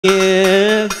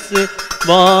Yepsi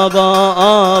Baba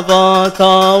Ava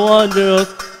Tawadros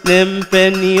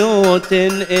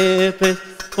Nempenioten Epes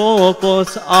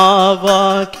Kopos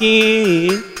Ava Ki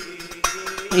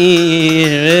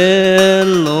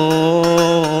Irelo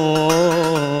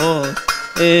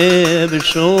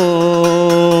Ebsho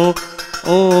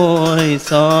Oy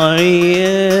Saimo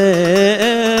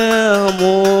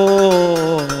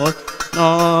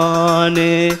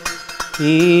Nane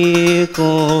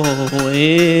Ikoe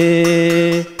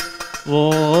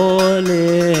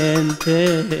volente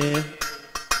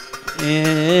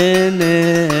enenovi.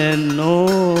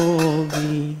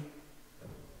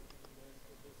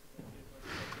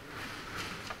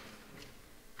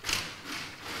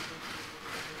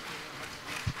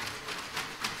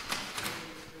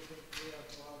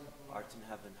 Art in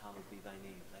heaven, hallowed be thy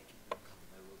name. Thy kingdom come,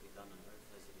 thy will be done on earth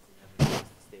as it is in heaven. Give us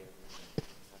this day our daily bread.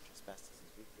 Forgive us our trespasses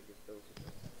as we forgive those who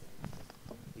trespass against us.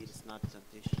 Lead us not into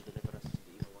temptation, deliver us from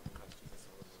the evil one. In Christ Jesus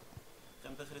our Lord.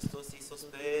 Tempe Christos Isos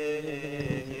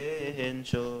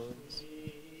penchos.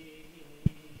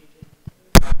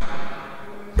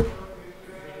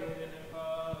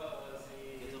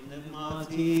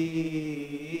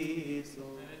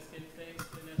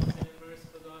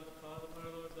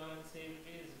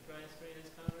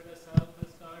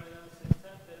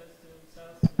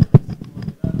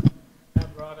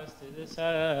 This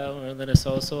hour, let us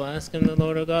also ask him, the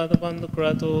Lord our God, upon the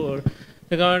Creator,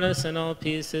 to guard us in all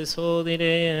peace this holy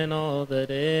day and all the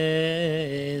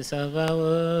days of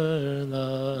our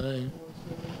life.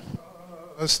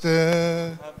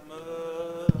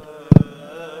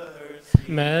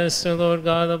 Master, Lord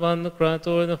God, upon the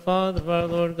Creator, the Father of our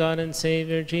Lord God and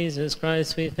Savior Jesus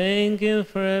Christ, we thank you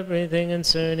for everything,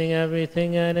 concerning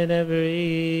everything and in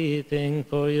everything.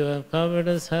 For you have covered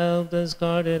us, helped us,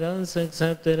 guarded us,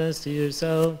 accepted us to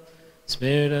yourself,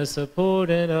 spared us,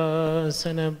 supported us,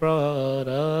 and have brought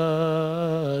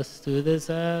us to this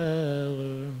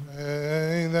hour.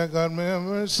 May that God may have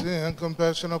mercy and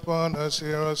compassion upon us,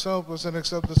 hear us, help us, and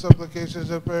accept the supplications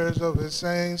and prayers of his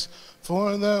saints,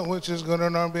 for that which is good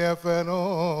on our behalf at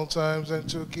all times, and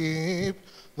to keep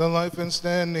the life and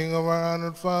standing of our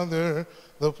honored Father,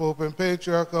 the Pope and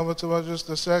Patriarch of Adulthood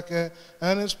II,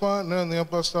 and his partner in the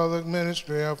apostolic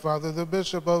ministry, our Father the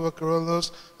Bishop of Kyrillos,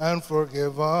 and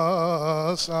forgive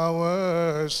us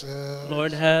our sins.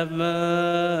 Lord have mercy.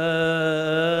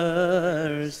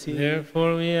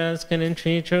 Therefore we ask and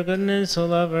entreat your goodness, O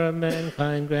lover of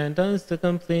mankind, grant us to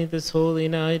complete this holy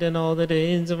night and all the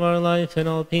days of our life in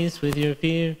all peace with your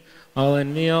fear, all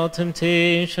envy, all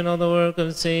temptation, all the work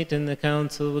of Satan, the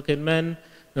counsel of wicked men,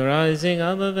 the rising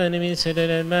up of enemies hidden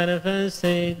and manifest,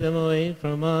 take them away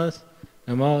from us,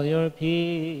 and all your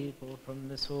people, from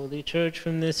this holy church,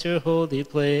 from this your holy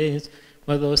place.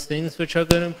 For those things which are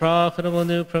good and profitable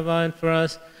do provide for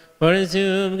us. For as you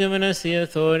have given us the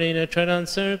authority to tread on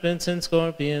serpents and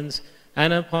scorpions,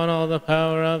 and upon all the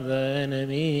power of the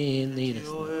enemy, lead us.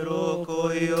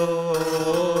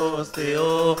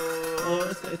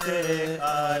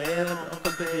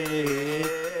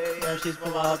 She's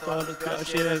brought all the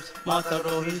ships, Master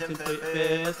Rohit and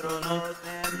Petronos,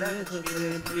 and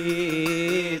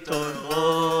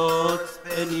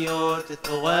Spaniard,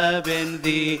 the web in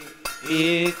the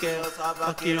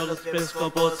Kyrillos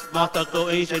Piscopos, Master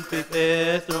Rohit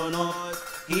Petronos,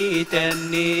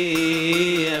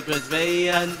 Giteni,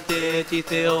 Presbyant,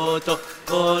 Theoto,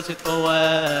 Cosito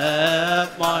web,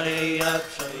 Maria,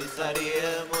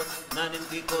 Shaisariamos.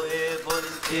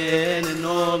 En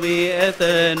novi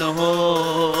etheno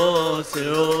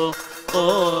siro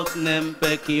nem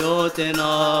pekioten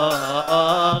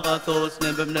agathos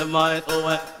nem mai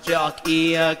oe jack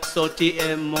exoti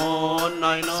emon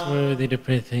It's worthy to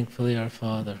pray thankfully, our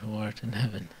Father who art in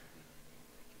heaven.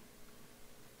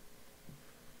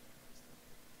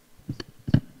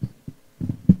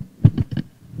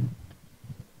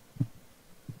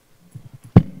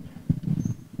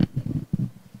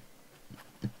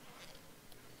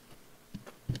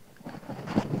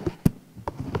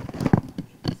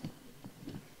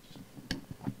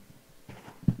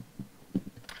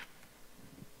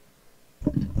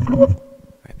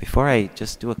 Before I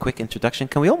just do a quick introduction,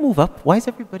 can we all move up? Why is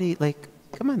everybody like,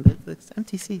 come on, it's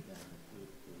empty seat.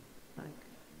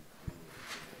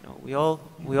 We all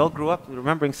grew up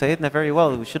remembering Sayyidina very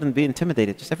well. We shouldn't be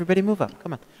intimidated. Just everybody move up.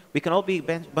 Come on. We can all be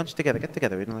bunched together. Get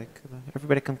together. You know, like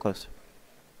everybody come close.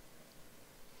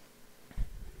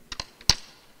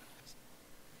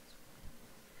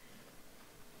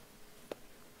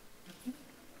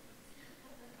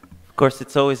 Of course,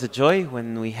 it's always a joy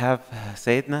when we have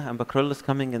Sayyidina and Kyrillos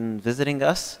coming and visiting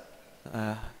us.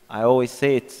 I always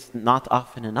say it's not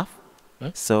often enough.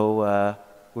 Huh? So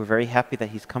we're very happy that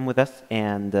he's come with us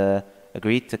and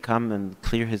agreed to come and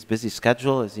clear his busy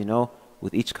schedule. As you know,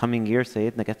 with each coming year,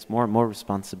 Sayyidina gets more and more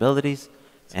responsibilities,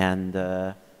 and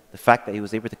the fact that he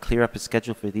was able to clear up his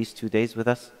schedule for these 2 days with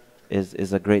us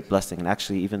is a great blessing, and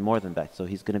actually even more than that. So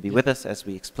he's going to be with us, as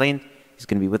we explained. He's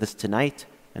going to be with us tonight,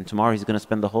 and tomorrow he's going to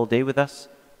spend the whole day with us.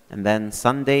 And then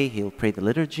Sunday, he'll pray the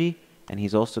liturgy, and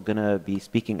he's also going to be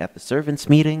speaking at the servants'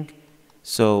 meeting.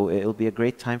 So it'll be a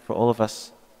great time for all of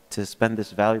us to spend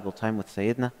this valuable time with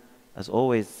Sayyidina. As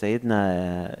always,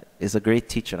 Sayyidina is a great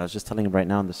teacher. I was just telling him right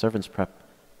now in the servants' prep,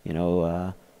 you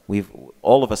know,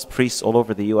 all of us priests all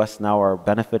over the U.S. now are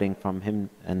benefiting from him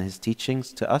and his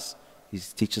teachings to us. He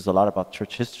teaches a lot about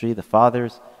church history, the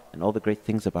fathers, and all the great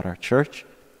things about our church.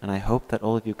 And I hope that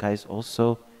all of you guys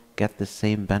also get the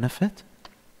same benefit.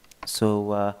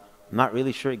 So I'm not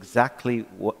really sure exactly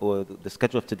what the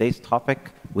schedule of today's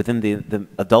topic within the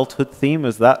adulthood theme.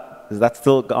 Is that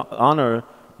still on? Or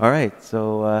all right?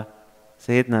 So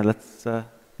Sayyidina, let's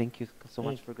thank you so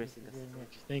much for gracing us.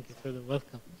 Thank you for the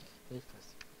welcome.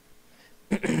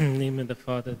 In the name of the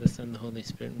Father, the Son, the Holy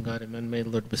Spirit, and God, amen. May the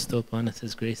Lord bestow upon us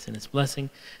His grace and His blessing,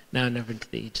 now and ever into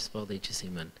the ages of all ages,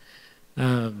 amen.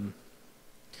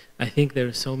 I think there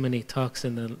are so many talks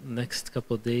in the next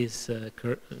couple of days.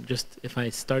 Just if I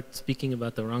start speaking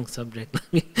about the wrong subject,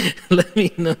 let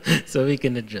me know so we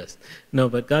can adjust. No,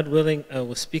 but God willing,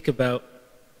 we'll speak about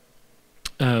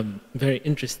very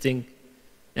interesting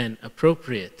and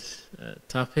appropriate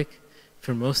topic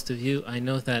for most of you. I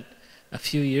know that a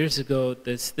few years ago,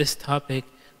 this topic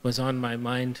was on my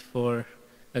mind for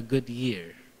a good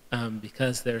year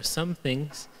because there are some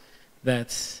things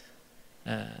that's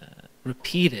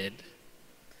repeated.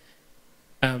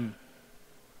 Yeah,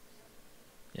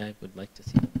 I would like to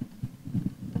see.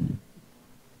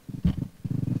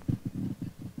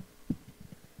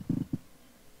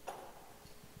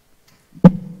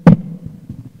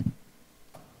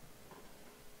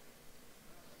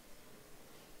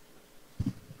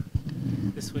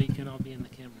 This way you can all be in the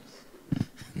cameras.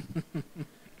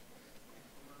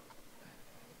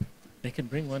 They can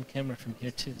bring one camera from here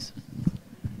too. So.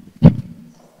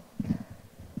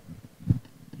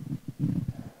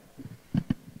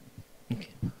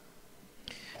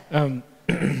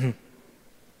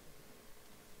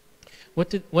 What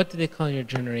do they call your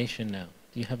generation now?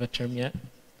 Do you have a term yet?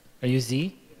 Are you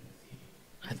Z?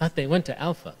 I thought they went to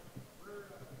Alpha.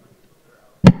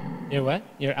 You're what?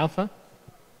 You're Alpha?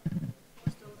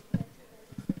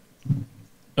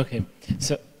 Okay,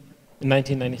 so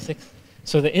 1996.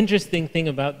 So the interesting thing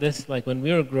about this, like when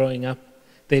we were growing up,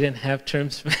 they didn't have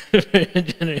terms for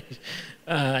generation.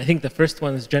 I think the first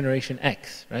one is Generation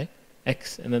X, right?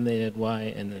 X, and then they did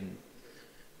Y, and then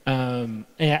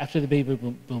yeah, after the baby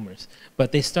boomers.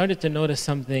 But they started to notice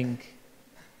something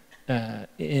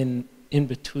in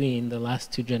between the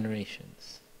last two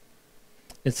generations.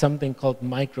 It's something called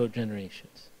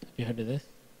micro-generations. Have you heard of this?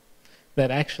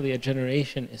 That actually a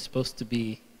generation is supposed to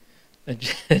be a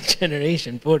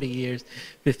generation, 40 years,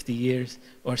 50 years,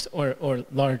 or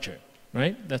larger,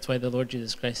 right? That's why the Lord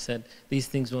Jesus Christ said, these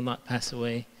things will not pass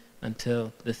away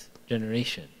until this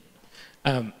generation.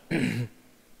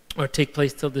 Or take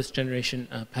place till this generation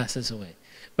passes away.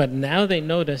 But now they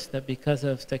notice that because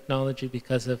of technology,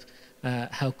 because of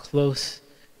how close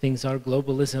things are,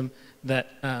 globalism, that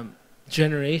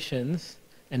generations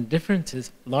and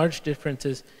differences, large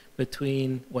differences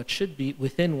between what should be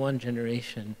within one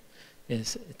generation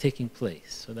is taking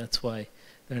place. So that's why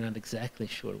they're not exactly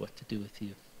sure what to do with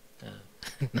you.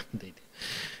 No, they do.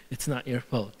 It's not your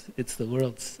fault. It's the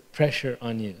world's pressure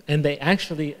on you. And they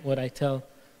actually, what I tell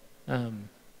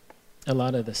a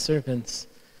lot of the servants,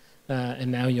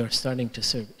 and now you're starting to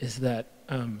serve, is that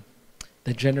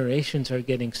the generations are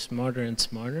getting smarter and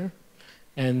smarter,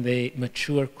 and they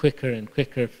mature quicker and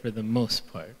quicker for the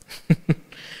most part.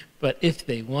 But if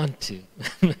they want to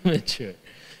mature.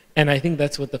 And I think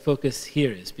that's what the focus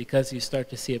here is, because you start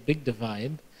to see a big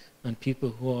divide on people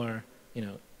who are,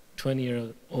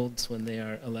 20-year-olds when they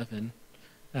are 11,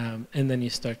 and then you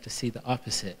start to see the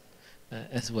opposite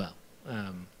as well.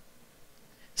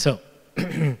 So,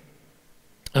 I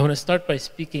want to start by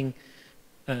speaking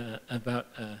about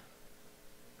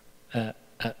a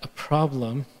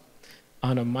problem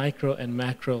on a micro and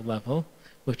macro level,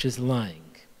 which is lying.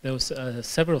 There was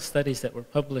several studies that were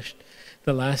published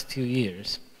the last few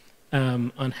years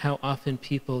on how often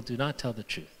people do not tell the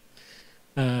truth.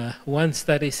 One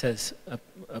study says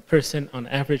a person on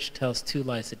average tells 2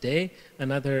 lies a day.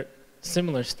 Another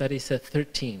similar study said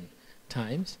 13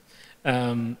 times.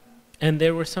 And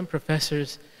there were some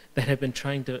professors that have been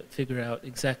trying to figure out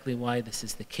exactly why this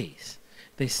is the case.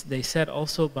 They said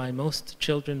also by most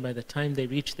children, by the time they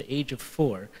reach the age of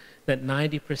 4, that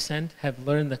 90% have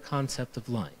learned the concept of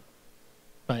lying.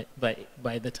 By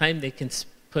the time they can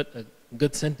put a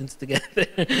good sentence together,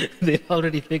 they've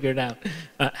already figured out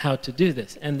how to do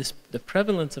this. And the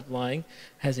prevalence of lying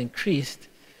has increased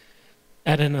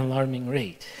at an alarming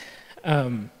rate.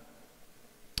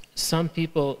 Some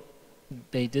people,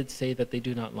 they did say that they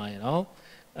do not lie at all,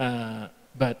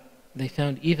 but they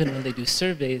found even when they do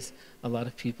surveys, a lot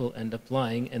of people end up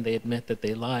lying, and they admit that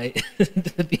they lie to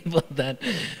the people that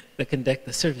conduct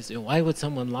the surveys. Why would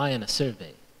someone lie on a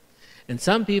survey? And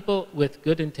some people with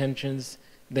good intentions,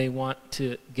 they want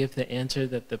to give the answer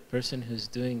that the person who's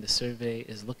doing the survey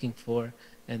is looking for,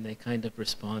 and they kind of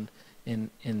respond in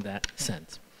that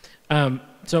sense.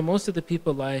 So most of the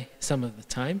people lie some of the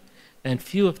time, and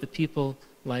few of the people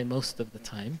lie most of the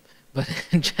time. But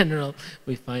in general,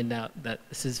 we find out that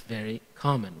this is very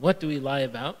common. What do we lie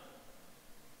about?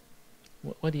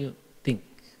 What do you think?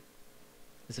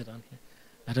 Is it on here?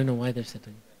 I don't know why they're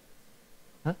sitting.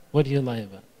 Huh? What do you lie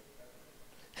about?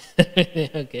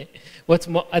 Okay. What's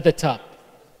at the top?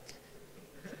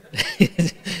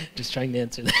 Just trying to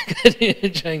answer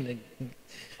that. Trying to.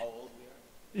 How old we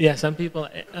are? Yeah, some people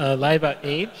lie about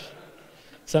age.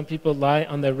 Some people lie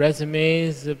on their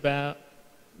resumes about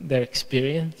their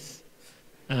experience,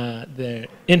 their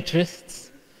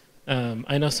interests.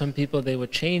 I know some people, they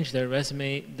would change their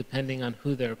resume depending on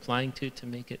who they're applying to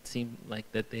make it seem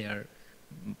like that they are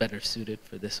better suited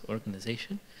for this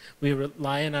organization. We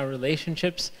rely on our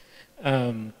relationships.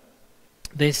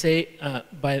 They say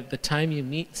by the time you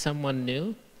meet someone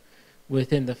new,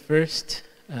 within the first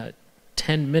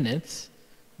 10 minutes,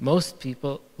 most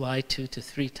people lie 2 to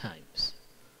 3 times,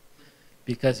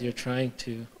 because you're trying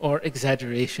to, or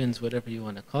exaggerations, whatever you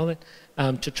want to call it,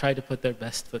 to try to put their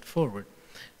best foot forward.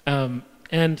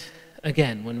 And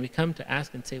again, when we come to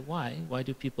ask and say why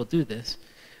do people do this,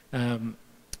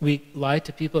 we lie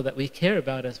to people that we care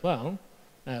about as well,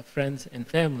 friends and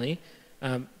family,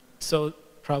 so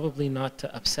probably not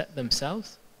to upset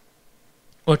themselves,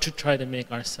 or to try to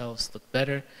make ourselves look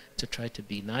better, to try to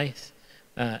be nice,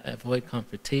 avoid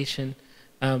confrontation.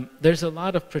 There's a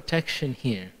lot of protection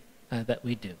here that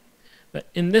we do. But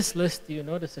in this list, do you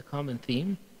notice a common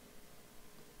theme?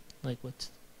 Like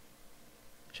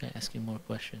should I ask you more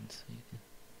questions? So you can,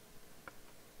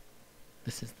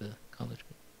 this is the college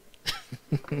group.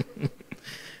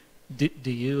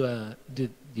 Do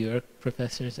your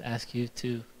professors ask you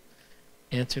to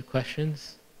answer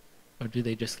questions, or do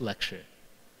they just lecture?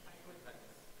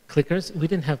 Clickers? We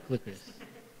didn't have clickers.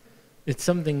 It's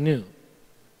something new.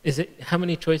 Is it? How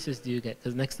many choices do you get?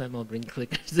 Because next time I'll bring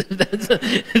clickers. That's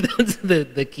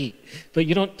the key. But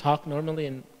you don't talk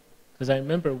normally, because I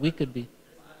remember we could be.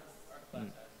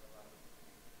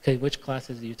 Okay, which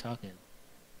classes do you talk in?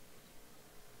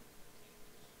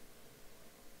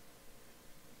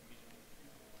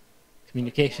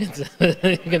 Communications.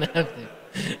 You're gonna have to.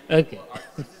 Okay.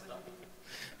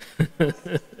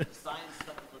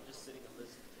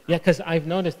 Yeah, because I've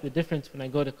noticed the difference when I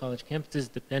go to college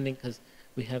campuses, depending, because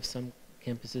we have some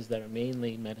campuses that are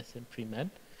mainly medicine, pre-med,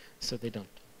 so they don't.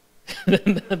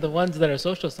 The ones that are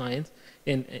social science,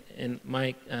 in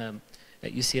my,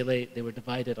 at UCLA, they were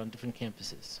divided on different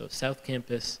campuses. So South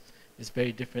Campus is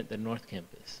very different than North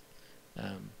Campus.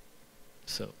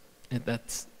 So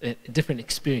that's a different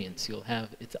experience you'll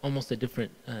have. It's almost a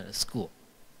different school.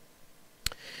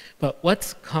 But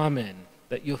what's common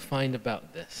that you'll find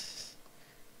about this?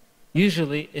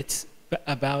 Usually it's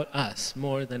about us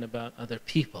more than about other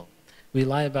people. We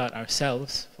lie about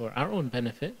ourselves for our own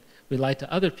benefit. We lie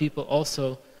to other people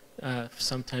also,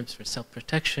 sometimes for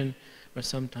self-protection, or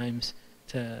sometimes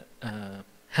to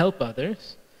help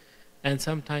others, and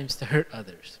sometimes to hurt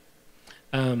others.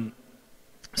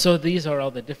 So these are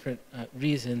all the different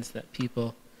reasons that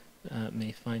people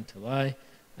may find to lie.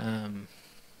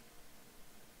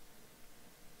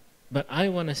 But I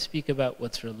want to speak about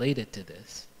what's related to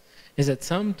this, is that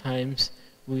sometimes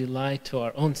we lie to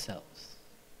our own selves.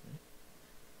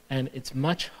 And it's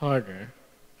much harder,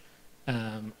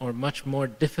 or much more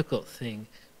difficult thing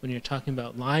when you're talking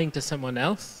about lying to someone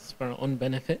else for our own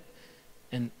benefit,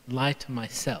 and lie to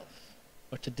myself,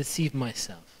 or to deceive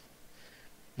myself.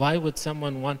 Why would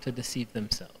someone want to deceive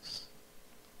themselves?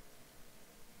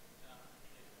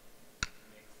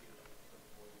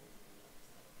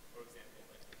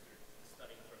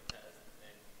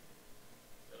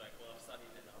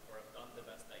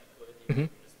 Mm-hmm.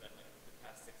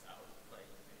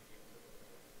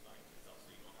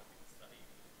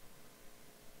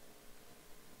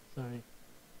 Sorry.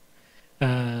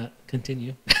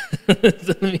 Continue.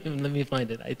 So let me find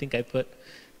it. I think I put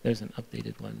there's an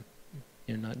updated one.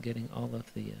 You're not getting all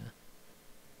of the...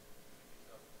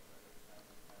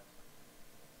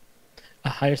 a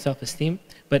higher self-esteem,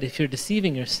 but if you're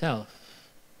deceiving yourself,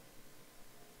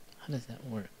 how does that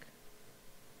work?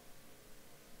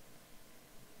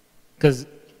 Because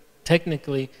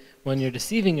technically, when you're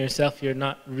deceiving yourself, you're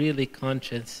not really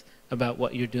conscious about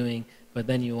what you're doing, but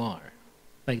then you are.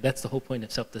 Like, that's the whole point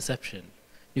of self-deception.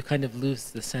 You kind of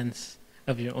lose the sense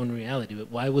of your own reality.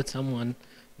 But why would someone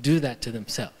do that to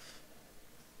themselves?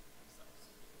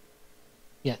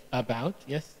 Yes, about,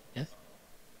 yes, yes.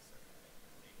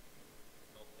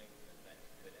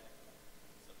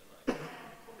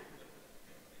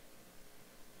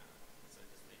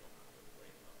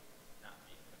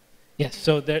 Yes,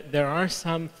 so there are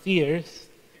some fears.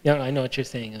 Yeah, I know what you're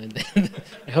saying. I mean,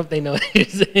 I hope they know what you're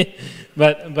saying.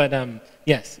 But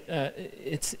yes,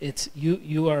 it's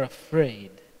you are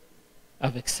afraid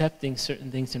of accepting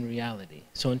certain things in reality.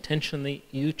 So intentionally,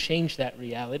 you change that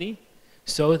reality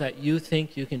so that you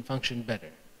think you can function better.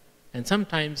 And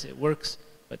sometimes it works,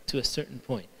 but to a certain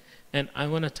point. And I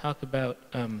want to talk about,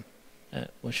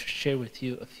 we'll share with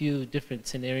you a few different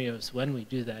scenarios when we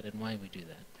do that and why we do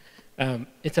that.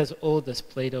 It's as old as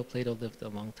Plato. Plato lived a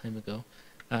long time ago.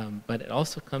 But it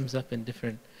also comes up in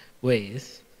different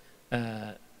ways.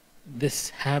 This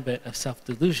habit of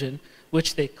self-delusion,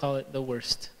 which they call it the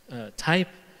worst type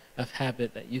of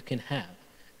habit that you can have.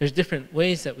 There's different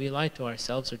ways that we lie to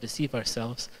ourselves or deceive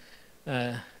ourselves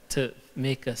to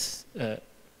make us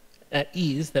at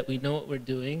ease that we know what we're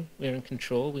doing, we're in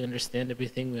control, we understand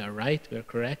everything, we are right, we are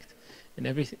correct, and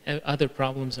other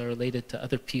problems are related to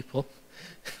other people.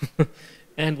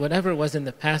 And whatever was in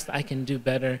the past, I can do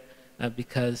better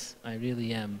because I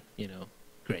really am,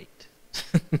 great.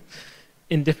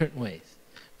 In different ways.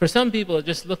 For some people, it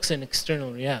just looks in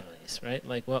external realities, right?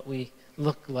 Like what we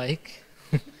look like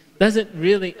doesn't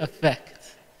really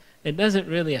affect. It doesn't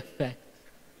really affect,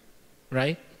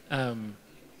 right?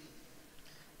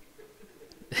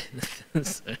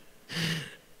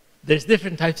 There's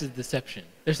different types of deception.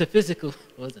 There's a physical,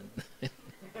 wasn't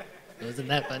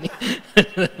that funny?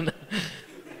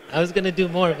 I was going to do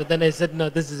more, but then I said, no,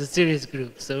 this is a serious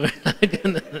group, so we're not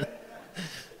going to.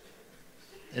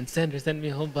 And Sandra sent me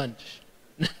a whole bunch,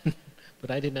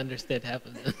 but I didn't understand half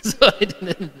of them, so I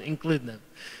didn't include them.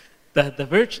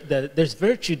 There's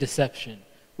virtue deception,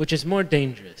 which is more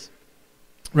dangerous,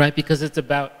 right? Because it's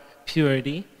about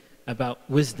purity, about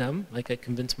wisdom, like I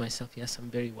convince myself, yes, I'm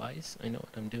very wise, I know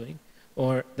what I'm doing,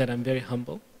 or that I'm very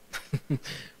humble.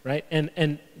 Right?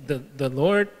 And the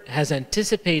Lord has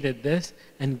anticipated this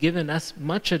and given us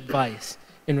much advice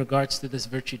in regards to this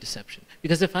virtue deception.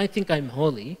 Because if I think I'm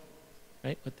holy,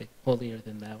 right, what the holier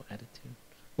than thou attitude,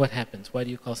 what happens? Why do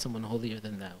you call someone holier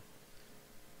than thou?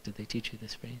 Did they teach you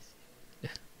this phrase?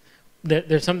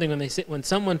 There's something when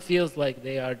someone feels like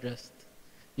they are just,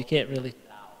 you can't really,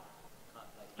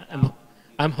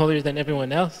 I'm holier than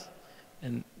everyone else,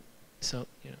 and so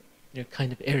you're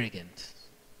kind of arrogant.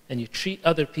 And you treat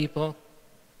other people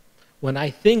when I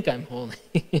think I'm holy,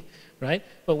 right?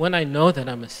 But when I know that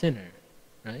I'm a sinner,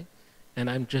 right? And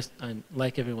I'm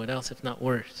like everyone else, if not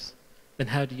worse, then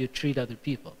how do you treat other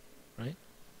people, right?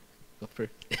 Go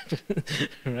first,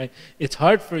 right? It's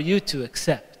hard for you to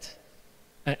accept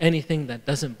anything that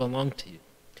doesn't belong to you.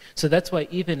 So that's why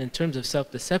even in terms of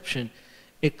self-deception,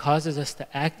 it causes us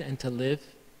to act and to live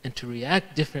and to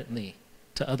react differently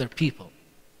to other people.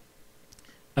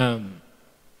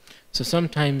 So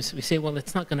sometimes we say, well,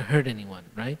 it's not going to hurt anyone,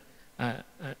 right? I'm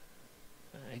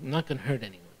not going to hurt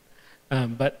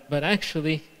anyone. But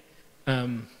actually,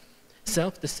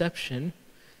 self-deception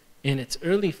in its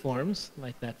early forms,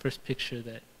 like that first picture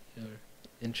that you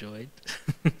enjoyed,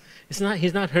 he's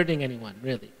not hurting anyone,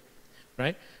 really,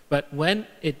 right? But when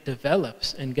it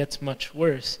develops and gets much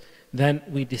worse, then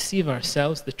we deceive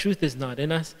ourselves, the truth is not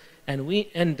in us, and we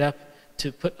end up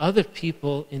to put other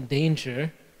people in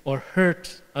danger or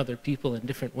hurt other people in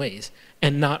different ways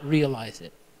and not realize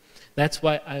it. That's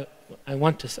why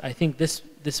I think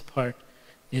this part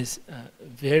is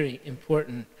very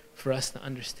important for us to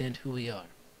understand who we are.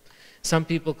 Some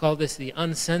people call this the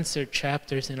uncensored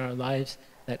chapters in our lives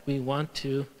that we want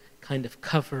to kind of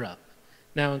cover up.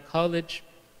 Now in college,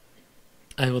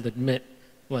 I will admit,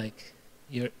 like,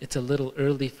 it's a little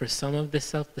early for some of this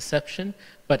self-deception,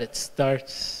 but it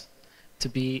starts to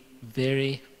be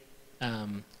very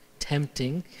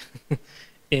tempting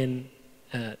in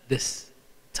this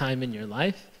time in your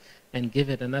life, and give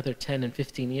it another 10 and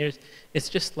 15 years. It's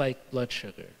just like blood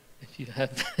sugar. If you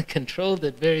have controlled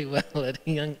it very well at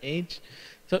a young age,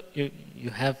 so you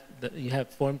have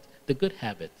formed the good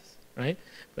habits, right?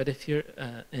 But if you're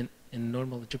in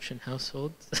normal Egyptian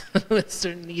households with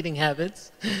certain eating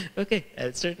habits, okay, at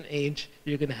a certain age,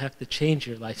 you're going to have to change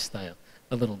your lifestyle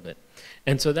a little bit.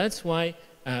 And so that's why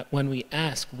when we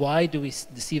ask, why do we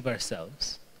deceive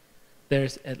ourselves,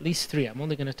 there's at least three. I'm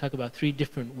only going to talk about three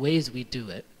different ways we do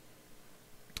it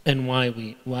and why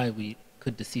we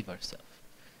could deceive ourselves.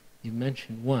 You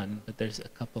mentioned one, but there's a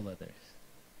couple others.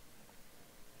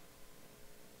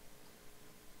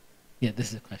 Yeah,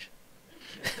 this is a question.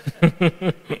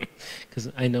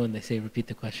 Because I know when they say repeat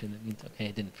the question, that means, okay,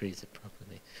 I didn't phrase it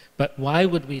properly. But why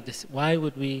would we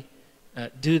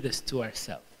do this to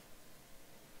ourselves?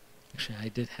 Actually, I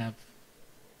did have...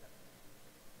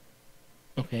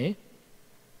 Okay.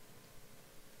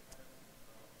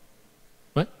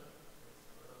 What?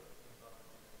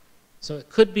 So it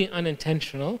could be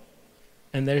unintentional,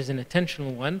 and there's an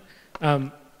intentional one.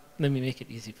 Let me make it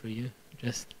easy for you,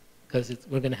 just because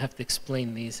we're going to have to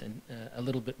explain these and a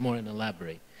little bit more and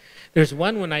elaborate. There's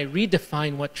one when I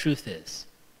redefine what truth is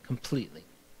completely.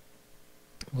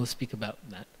 We'll speak about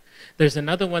that. There's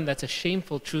another one that's a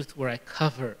shameful truth where I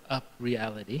cover up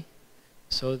reality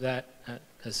so that,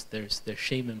 because there's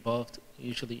shame involved,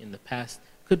 usually in the past,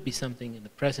 could be something in the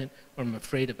present, or I'm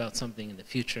afraid about something in the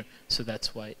future, so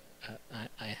that's why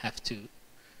I have to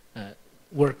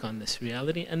work on this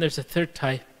reality. And there's a third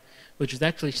type, which is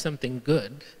actually something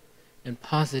good and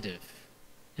positive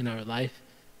in our life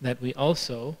that we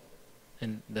also,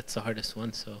 and that's the hardest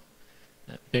one, so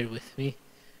bear with me.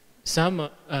 Some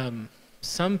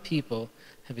people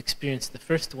have experienced the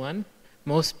first one.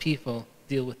 Most people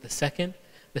deal with the second.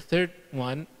 The third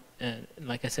one,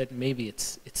 like I said, maybe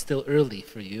it's still early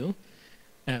for you.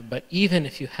 But even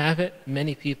if you have it,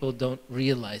 many people don't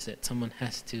realize it. Someone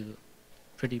has to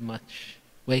pretty much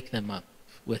wake them up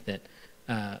with it.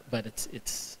 But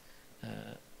it's I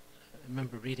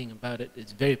remember reading about it.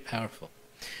 It's very powerful.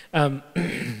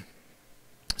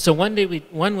 So one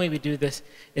way we do this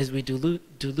is we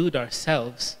delude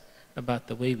ourselves about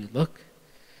the way we look,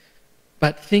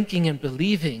 but thinking and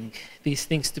believing these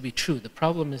things to be true. The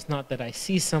problem is not that I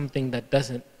see something that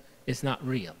is not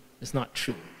real, is not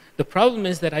true. The problem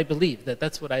is that I believe that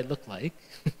that's what I look like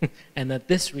and that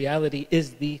this reality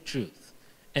is the truth.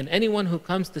 And anyone who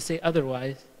comes to say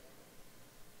otherwise,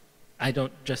 I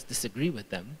don't just disagree with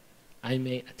them, I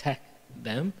may attack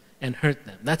them and hurt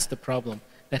them. That's the problem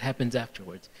that happens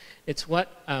afterwards. It's what,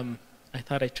 I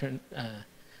thought I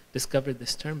discovered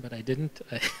this term, but I didn't.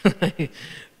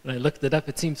 When I looked it up,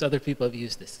 it seems other people have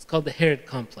used this. It's called the Herod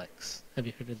complex. Have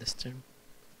you heard of this term?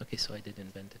 Okay, so I did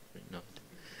invent it. No.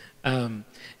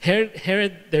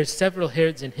 Herod, there's several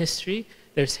Herods in history.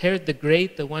 There's Herod the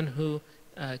Great, the one who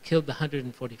killed the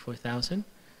 144,000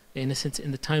 innocents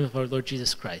in the time of our Lord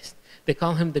Jesus Christ. They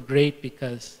call him the Great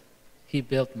because he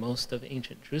built most of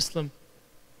ancient Jerusalem.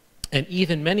 And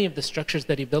even many of the structures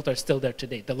that he built are still there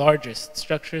today. The largest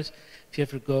structures, if you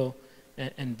ever go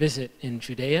and visit in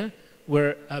Judea,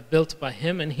 were built by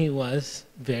him, and he was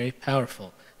very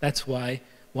powerful. That's why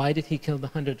did he kill the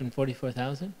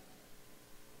 144,000?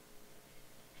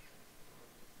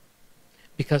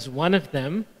 Because one of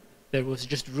them, there was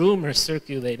just rumors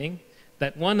circulating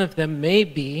that one of them may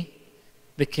be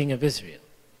the king of Israel.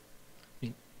 I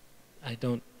mean, I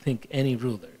don't think any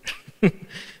ruler,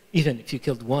 even if you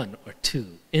killed one or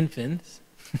two infants,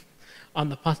 on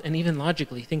the and even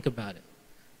logically think about it,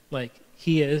 like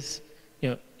he is,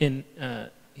 he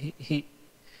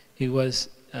was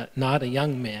not a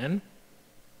young man,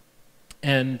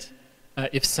 and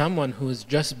if someone who is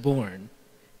just born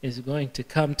is going to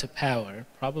come to power,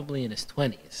 probably in his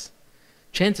 20s,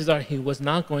 chances are he was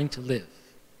not going to live.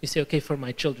 You say, okay, for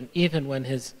my children. Even when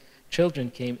his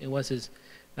children came, it was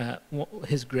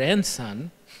his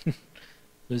grandson,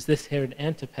 was this Herod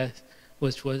Antipas,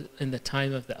 which was in the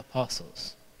time of the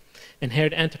apostles. And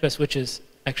Herod Antipas, which is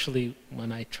actually,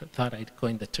 when I thought I'd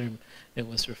coined the term, it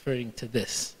was referring to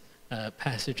this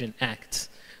passage in Acts,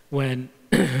 when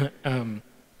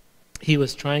he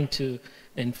was trying to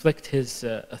inflict his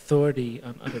authority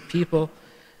on other people,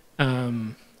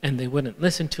 and they wouldn't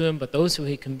listen to him, but those who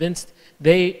he convinced,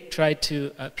 they tried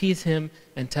to appease him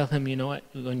and tell him, you know what,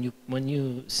 when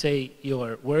you say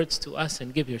your words to us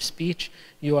and give your speech,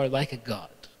 you are like a god.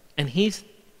 And he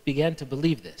began to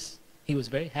believe this. He was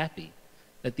very happy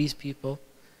that these people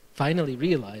finally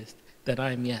realized that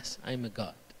I'm a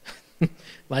god,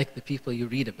 like the people you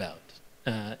read about,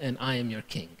 and I am your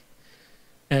king.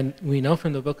 And we know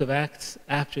from the book of Acts,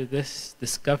 after this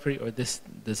discovery or this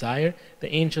desire,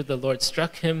 the angel of the Lord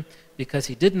struck him because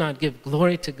he did not give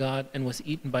glory to God and was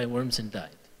eaten by worms and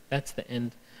died. That's the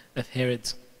end of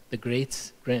Herod the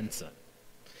Great's grandson.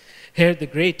 Herod the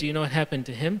Great, do you know what happened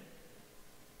to him?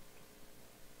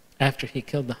 after he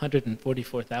killed the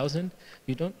 144,000,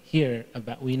 you don't hear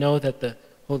about, we know that the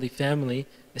Holy Family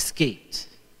escaped,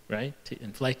 right,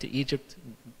 in flight to Egypt,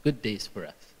 good days for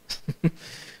us.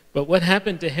 But what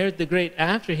happened to Herod the Great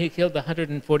after he killed the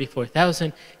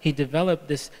 144,000? He developed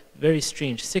this very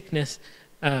strange sickness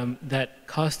that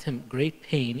caused him great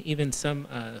pain. Even some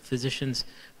physicians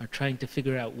are trying to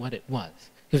figure out what it was.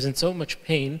 He was in so much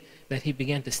pain that he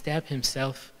began to stab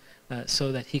himself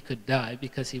so that he could die,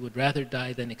 because he would rather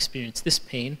die than experience this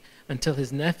pain, until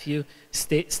his nephew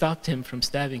stopped him from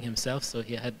stabbing himself, so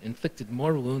he had inflicted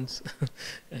more wounds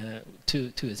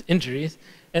to his injuries.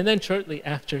 And then shortly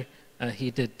after,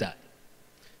 he did die.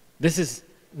 This is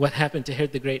what happened to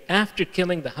Herod the Great after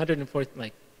killing the 104.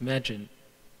 Like, imagine,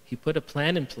 he put a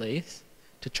plan in place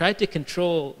to try to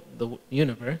control the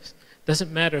universe.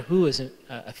 Doesn't matter who is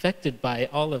affected by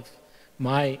all of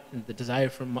the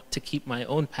desire to keep my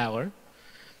own power.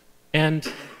 And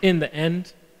in the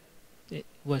end, it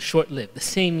was short-lived. The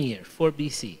same year, 4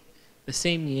 BC, the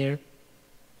same year,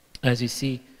 as you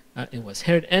see, it was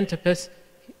Herod Antipas,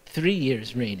 3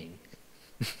 years reigning.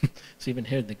 So even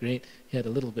Herod the Great, he had a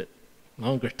little bit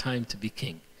longer time to be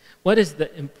king. What is the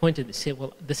point of this? Say,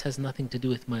 well, this has nothing to do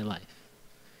with my life.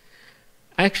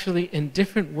 Actually, in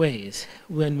different ways,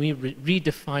 when we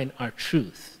redefine our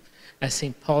truth, as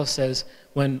St. Paul says,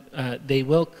 when there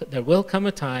will come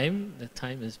a time, the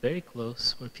time is very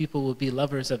close, where people will be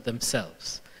lovers of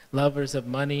themselves, lovers of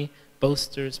money,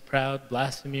 boasters, proud,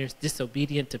 blasphemers,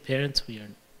 disobedient to parents. We are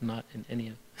not in any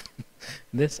of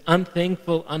this.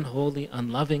 Unthankful, unholy,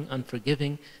 unloving,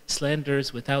 unforgiving,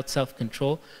 slanderers, without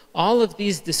self-control. All of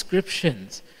these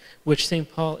descriptions which St.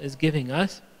 Paul is giving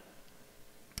us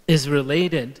is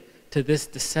related to this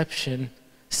deception,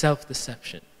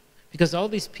 self-deception. Because all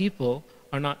these people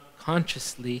are not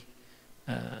consciously,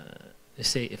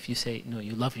 if you say, no,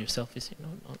 you love yourself, you say,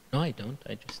 no, I don't.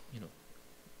 I just,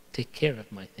 take care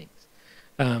of my things.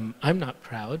 I'm not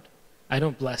proud. I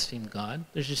don't blaspheme God.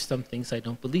 There's just some things I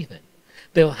don't believe in.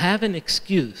 They'll have an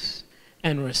excuse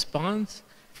and response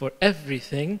for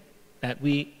everything that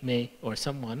we may, or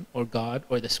someone, or God,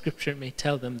 or the scripture may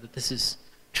tell them that this is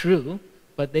true,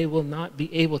 but they will not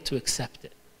be able to accept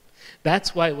it.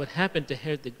 That's why what happened to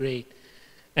Herod the Great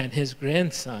and his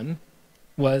grandson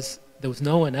was there was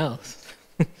no one else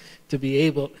to be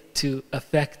able to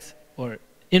affect or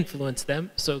influence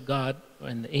them, so God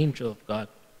and the angel of God,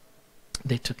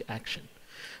 they took action.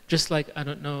 Just like, I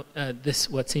don't know,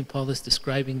 what St. Paul is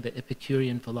describing, the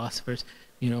Epicurean philosophers,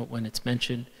 when it's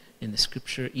mentioned in the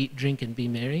scripture, eat, drink, and be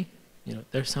merry.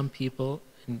 There are some people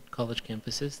in college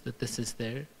campuses that this is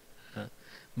their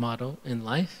motto in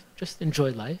life. Just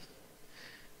enjoy life.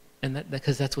 And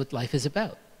because that's what life is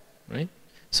about, right?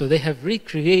 So they have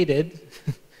recreated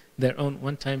their own.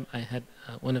 One time I had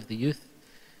one of the youth,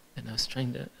 and I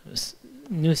was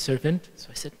new servant, so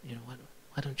I said,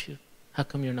 why don't you, how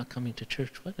come you're not coming to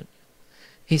church? Why don't you?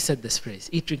 He said this phrase,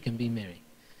 eat, drink, and be merry.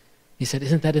 He said,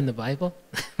 isn't that in the Bible?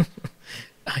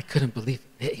 I couldn't believe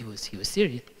it. He was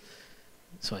serious.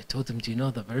 So I told him, do you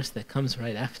know the verse that comes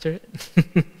right after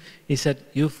it? He said,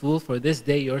 you fool, for this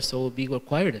day your soul will be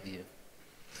required of you.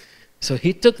 So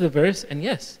he took the verse, and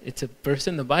yes, it's a verse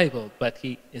in the Bible, but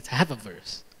it's half a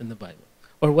verse in the Bible.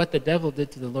 Or what the devil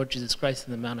did to the Lord Jesus Christ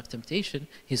in the Mount of Temptation,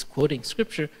 he's quoting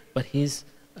scripture, but he's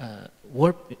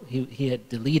he had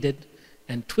deleted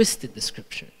and twisted the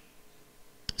scripture.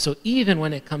 So even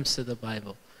when it comes to the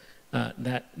Bible,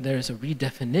 that there's a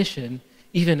redefinition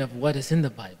even of what is in the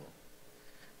Bible.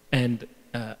 And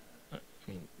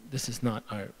this is not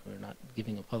we're not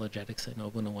giving apologetics. I know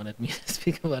Abuna wanted me to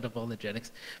speak about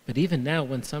apologetics. But even now,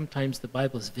 when sometimes the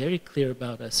Bible is very clear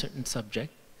about a certain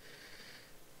subject,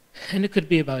 and it could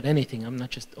be about anything, I'm not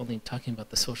just only talking about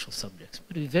the social subjects,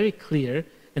 but it's very clear,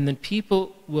 and then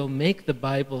people will make the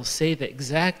Bible say the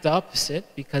exact opposite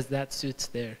because that suits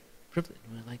their privilege.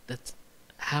 And we're like, that's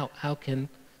how can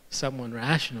someone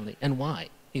rationally, and why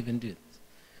even do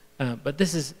this? But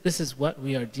this is what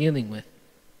we are dealing with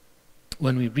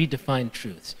when we redefine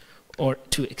truths, or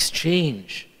to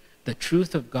exchange the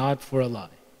truth of God for a lie.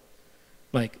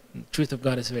 Like, the truth of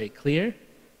God is very clear.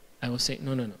 I will say,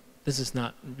 no, this is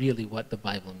not really what the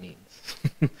Bible means.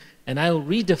 And I will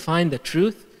redefine the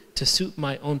truth to suit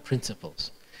my own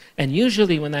principles. And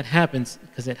usually when that happens,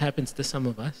 because it happens to some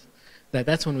of us,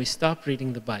 that's when we stop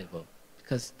reading the Bible,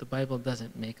 because the Bible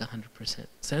doesn't make 100%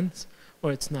 sense,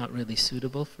 or it's not really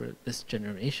suitable for this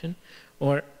generation,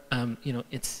 or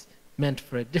it's meant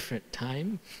for a different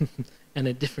time and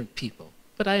a different people.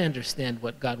 But I understand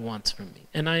what God wants from me,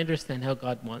 and I understand how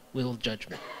God will judge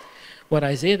me. What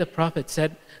Isaiah the prophet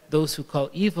said, those who call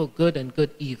evil good and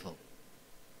good evil.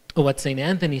 what St.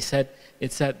 Anthony said,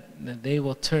 it's that they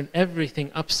will turn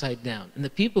everything upside down. And the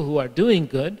people who are doing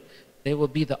good, they will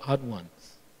be the odd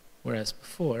ones. Whereas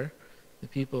before, the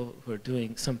people who are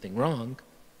doing something wrong,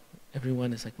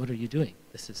 everyone is like, what are you doing?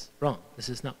 This is wrong. This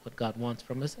is not what God wants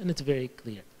from us, and it's very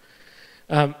clear.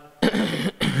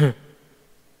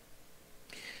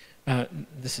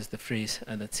 This is the phrase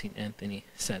that St. Anthony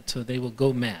said. So they will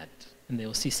go mad, and they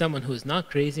will see someone who is not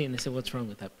crazy, and they say, what's wrong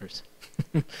with that person?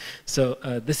 So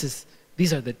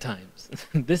these are the times.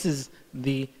 This is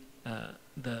the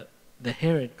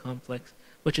Herod complex,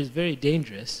 which is very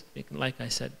dangerous, like I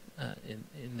said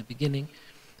in the beginning,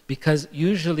 because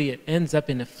usually it ends up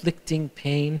in inflicting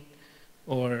pain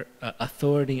or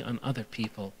authority on other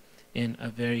people in a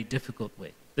very difficult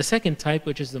way. The second type,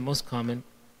 which is the most common,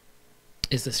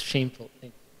 is the shameful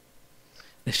thing.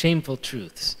 The shameful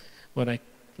truths, what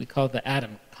we call the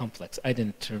Adam complex. I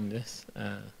didn't term this,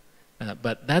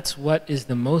 but that's what is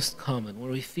the most common,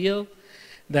 where we feel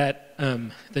that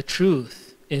the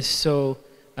truth is so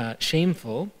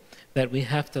shameful that we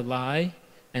have to lie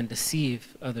and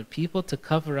deceive other people to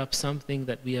cover up something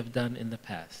that we have done in the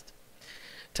past.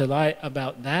 To lie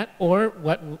about that or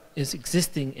what is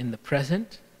existing in the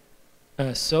present,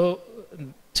 so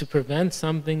to prevent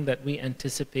something that we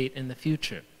anticipate in the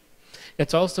future.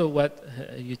 It's also what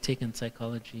you take in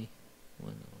psychology,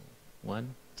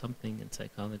 something in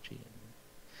psychology.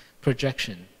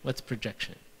 Projection. What's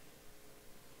projection?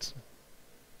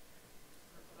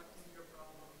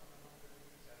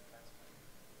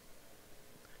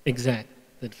 Exactly.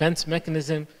 The defense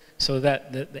mechanism so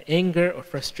that the anger or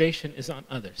frustration is on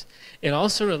others. It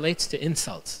also relates to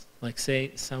insults. Like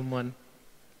say someone,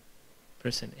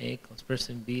 person A calls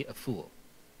person B a fool,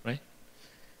 right?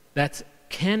 That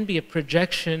can be a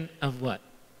projection of what?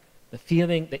 The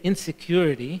feeling, the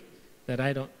insecurity that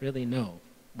I don't really know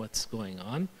what's going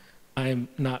on. I'm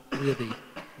not really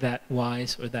that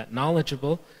wise or that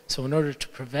knowledgeable. So in order to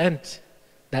prevent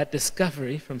that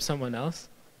discovery from someone else,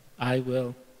 I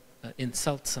will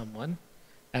insult someone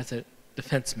as a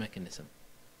defense mechanism.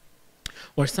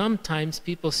 Or sometimes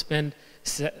people spend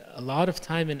a lot of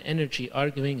time and energy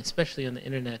arguing, especially on the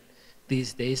internet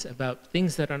these days, about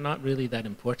things that are not really that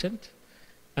important.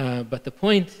 But the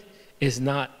point is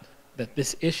not that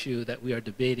this issue that we are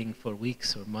debating for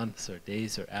weeks or months or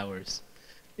days or hours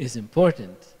is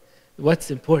important. What's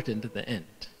important at the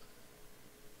end?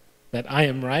 That I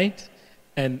am right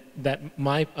and that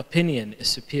my opinion is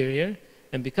superior.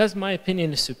 And because my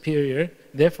opinion is superior,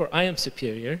 therefore I am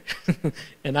superior,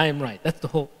 and I am right. That's the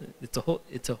whole.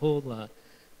 It's a whole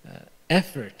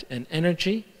effort and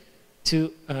energy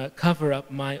to cover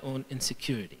up my own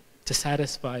insecurity, to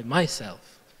satisfy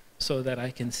myself, so that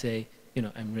I can say, you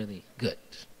know, I'm really good.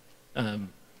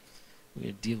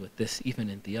 We deal with this even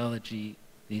in theology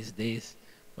these days.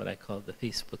 What I call the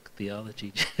Facebook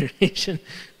theology generation,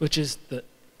 which is the.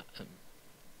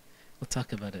 We'll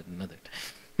talk about it another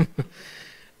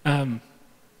time.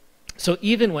 So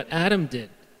even what Adam did,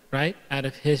 right, out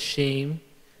of his shame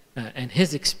and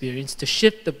his experience, to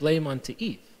shift the blame onto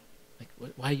Eve. Like,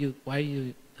 why are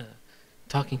you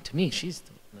talking to me? She's,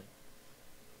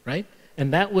 right?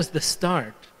 And that was the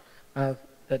start of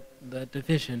the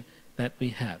division that we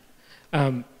have.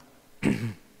 But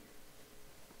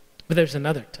there's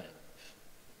another type.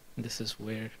 And this is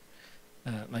where,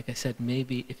 like I said,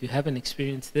 maybe if you haven't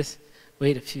experienced this,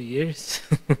 wait a few years.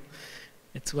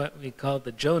 It's what we call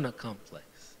the Jonah complex.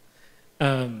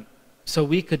 So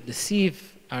we could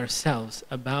deceive ourselves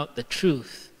about the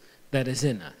truth that is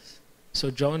in us. So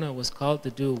Jonah was called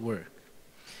to do work,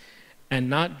 and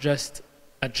not just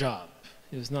a job.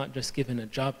 He was not just given a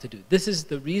job to do. This is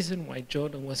the reason why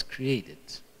Jonah was created,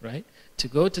 right? To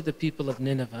go to the people of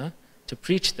Nineveh, to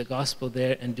preach the gospel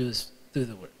there and do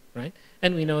the work, right?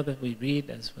 And we know that we read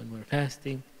as when we're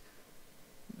fasting,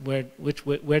 what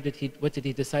did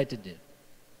he decide to do?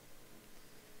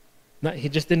 He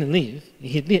just didn't leave.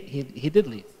 He did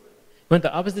leave. Went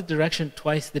the opposite direction,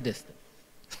 twice the distance.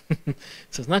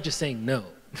 So it's not just saying no.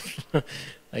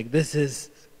 Like, this is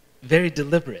very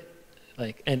deliberate.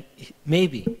 Like, and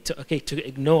maybe to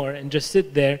ignore and just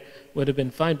sit there would have been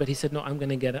fine. But he said, no, I'm going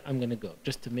to go,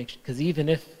 just to make sure. Because even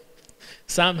if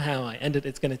somehow I ended,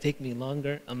 it's going to take me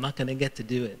longer, I'm not going to get to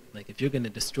do it. Like, if you're going to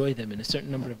destroy them in a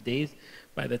certain number of days,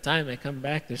 by the time I come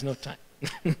back, there's no time.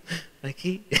 Like,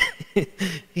 he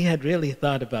had really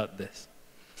thought about this.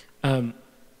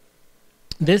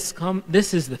 This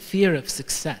is the fear of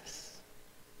success.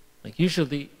 Like,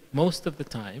 usually, most of the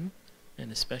time,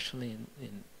 and especially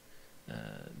in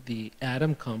the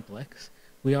Adam complex,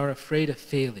 we are afraid of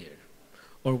failure,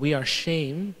 or we are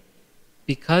shamed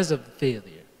because of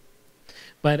failure.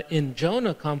 But in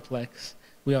Jonah complex,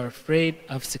 we are afraid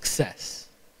of success,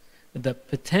 the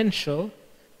potential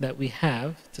that we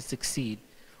have to succeed,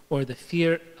 or the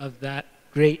fear of that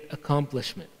great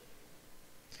accomplishment.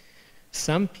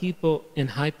 Some people in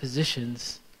high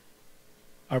positions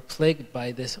are plagued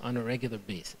by this on a regular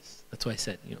basis. That's why I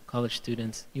said, college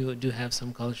students, you do have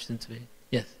some college students.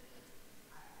 Yes?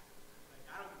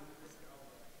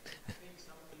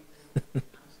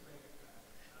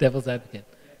 Devil's advocate.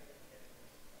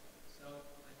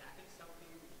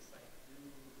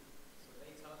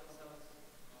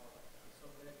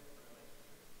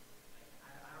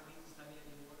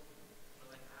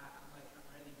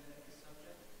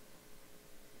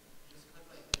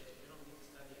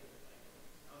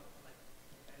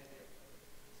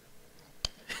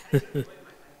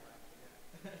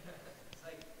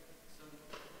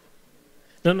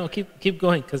 No, keep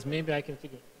going, because maybe I can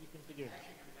figure you can figure it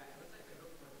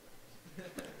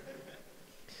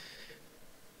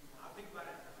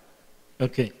out.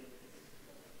 Okay.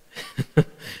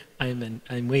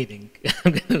 I'm waiting.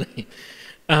 I'm gonna wait.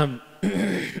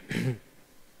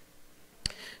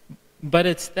 But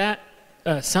it's that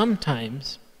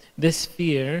sometimes this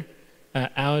fear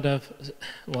out of,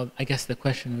 well, I guess the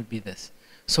question would be this.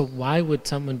 So why would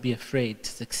someone be afraid to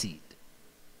succeed?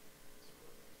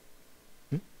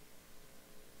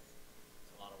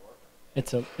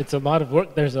 It's a lot of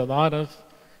work. There's a lot of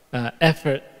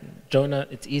effort. Jonah,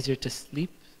 it's easier to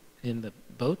sleep in the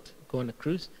boat, go on a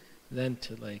cruise, than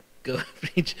to go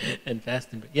preach and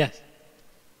fast and pray. Yes.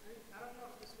 I don't know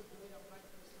if this would really apply to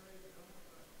the story of Jonah,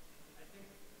 but I think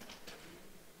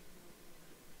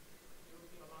there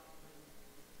would be a lot to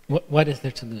lose. What is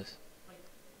there to lose? Like,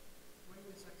 when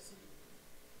you succeed,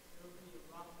 there will be a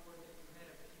lot more that you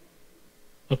had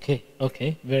achieved.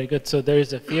 Okay, very good. So there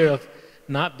is a fear of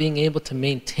not being able to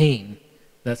maintain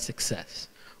that success,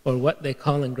 or what they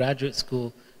call in graduate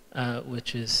school,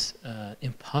 which is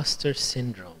imposter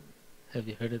syndrome. Have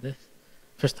you heard of this?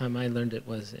 First time I learned it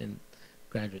was in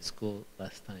graduate school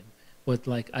last time. Was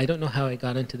I don't know how I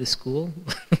got into this school.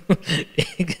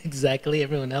 Exactly,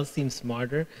 everyone else seems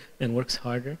smarter and works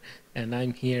harder, and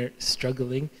I'm here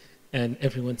struggling, and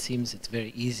everyone seems it's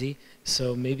very easy.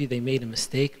 So maybe they made a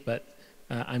mistake, but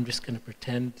I'm just going to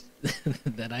pretend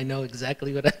that I know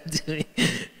exactly what I'm doing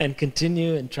and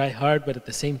continue and try hard, but at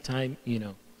the same time,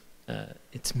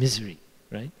 it's misery,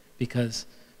 right? Because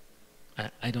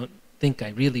I don't think I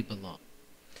really belong.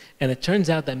 And it turns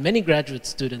out that many graduate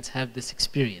students have this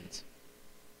experience.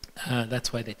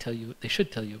 That's why they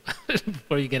should tell you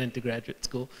before you get into graduate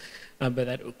school. But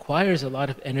that requires a lot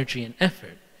of energy and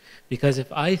effort. Because if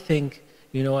I think,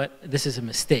 you know what, this is a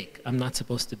mistake, I'm not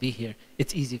supposed to be here,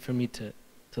 it's easy for me to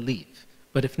leave.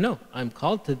 But if no, I'm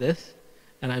called to this,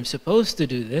 and I'm supposed to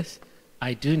do this,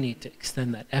 I do need to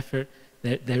extend that effort.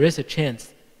 There is a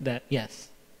chance that, yes,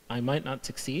 I might not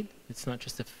succeed. It's not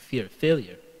just a fear of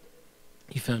failure.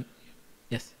 You found,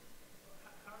 yes?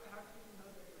 How do you know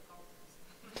that you're called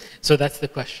to this? So that's the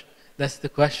question. That's the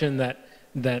question that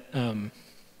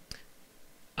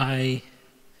I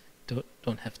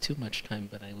don't have too much time,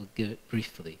 but I will give it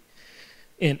briefly.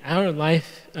 In our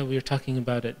life, we were talking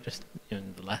about it just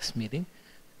in the last meeting,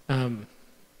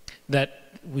 that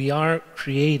we are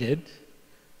created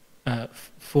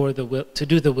for the will to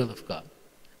do the will of God.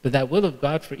 But that will of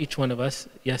God for each one of us,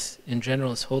 yes, in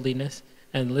general, is holiness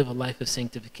and live a life of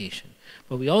sanctification.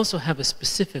 But we also have a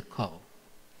specific call,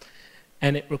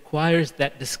 and it requires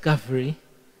that discovery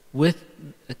with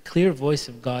a clear voice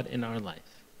of God in our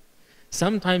life.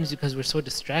 Sometimes, because we're so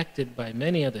distracted by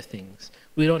many other things,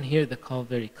 we don't hear the call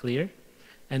very clear,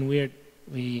 and we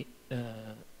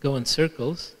go in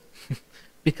circles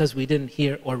because we didn't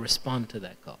hear or respond to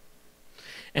that call.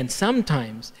 And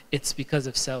sometimes it's because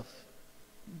of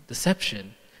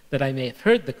self-deception that I may have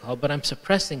heard the call, but I'm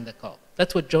suppressing the call.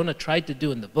 That's what Jonah tried to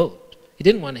do in the boat. He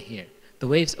didn't want to hear. The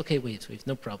waves, okay, waves,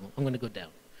 no problem. I'm going to go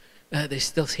down. They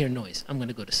still hear noise. I'm going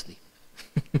to go to sleep.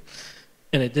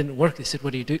 And it didn't work. They said,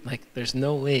 what do you do? There's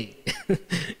no way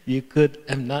you could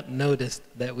have not noticed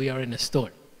that we are in a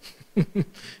storm.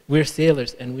 We're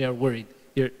sailors and we are worried.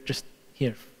 You're just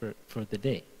here for the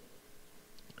day.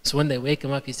 So when they wake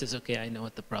him up, he says, okay, I know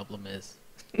what the problem is.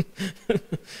 He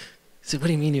said, what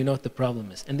do you mean you know what the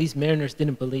problem is? And these mariners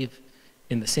didn't believe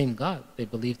in the same God. They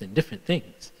believed in different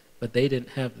things. But they didn't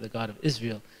have the God of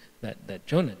Israel that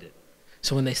Jonah did.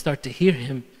 So when they start to hear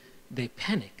him, they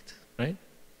panicked, right?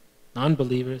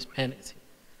 Non-believers panicked.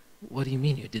 What do you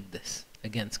mean you did this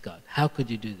against God? How could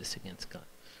you do this against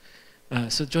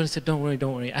God? So Jonah said, don't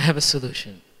worry. I have a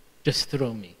solution. Just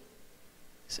throw me.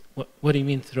 Said, what do you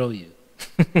mean throw you?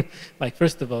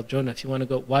 First of all, Jonah, if you want to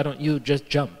go, why don't you just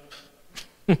jump?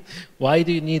 Why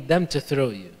do you need them to throw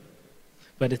you?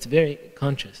 But it's very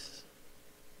conscious.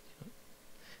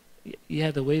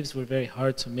 Yeah, the waves were very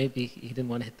hard, so maybe he didn't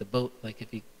want to hit the boat, like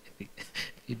if you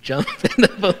jump in the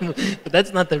boat. But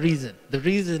that's not the reason. The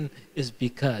reason is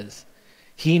because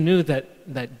he knew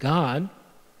that God,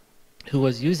 who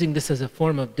was using this as a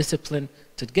form of discipline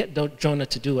to get Jonah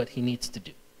to do what he needs to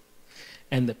do.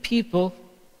 And the people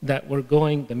that were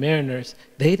going, the mariners,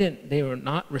 they were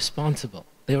not responsible.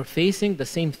 They were facing the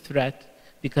same threat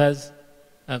because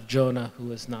of Jonah, who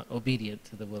was not obedient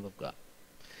to the will of God.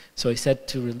 So he said,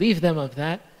 to relieve them of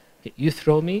that, you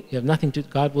throw me, you have nothing to,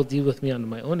 God will deal with me on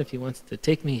my own. If he wants to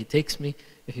take me, he takes me.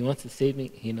 If he wants to save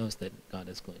me, he knows that God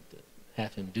is going to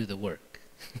have him do the work.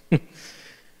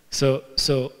 So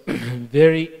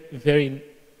very, very,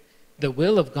 the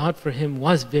will of God for him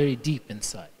was very deep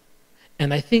inside.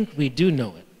 And I think we do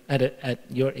know it. At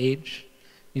your age,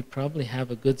 you probably have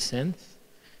a good sense.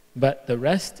 But the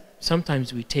rest,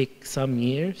 sometimes we take some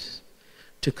years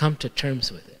to come to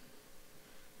terms with it,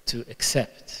 to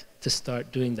accept, to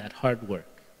start doing that hard work.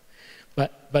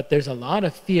 But there's a lot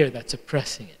of fear that's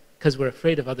oppressing it, because we're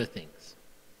afraid of other things,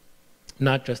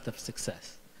 not just of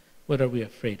success. What are we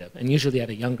afraid of? And usually at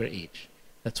a younger age.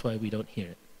 That's why we don't hear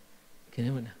it. Can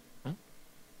anyone? Huh?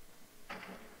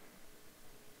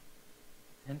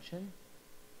 Tension?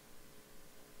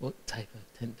 What type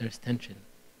of there's tension?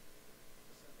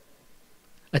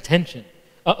 Attention.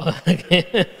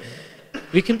 Okay.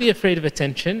 We can be afraid of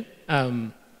attention,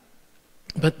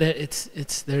 but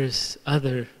there's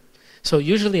other. So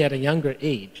usually at a younger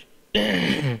age,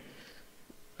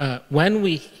 when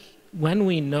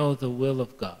we know the will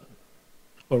of God,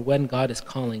 or when God is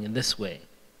calling in this way,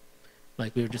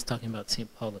 like we were just talking about St.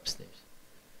 Paul upstairs,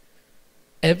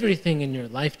 everything in your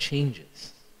life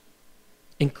changes,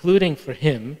 including for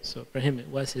him. So for him it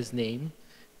was his name,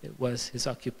 it was his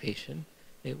occupation,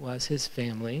 it was his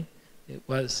family, it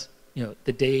was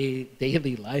the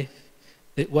daily life,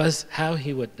 it was how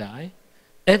he would die.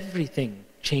 Everything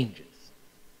changes.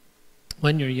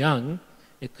 When you're young,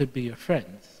 it could be your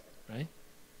friends, right?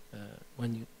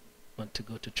 When you want to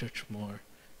go to church more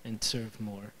and serve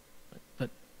more. But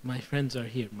my friends are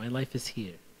here, my life is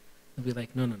here. They'll be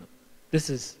like, no. This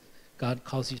is, God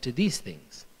calls you to these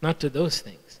things, not to those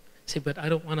things. Say, but I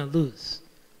don't want to lose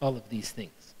all of these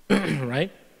things,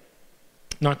 right?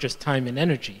 Not just time and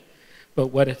energy, but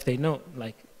what if they know,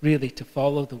 like really to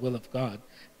follow the will of God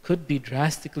could be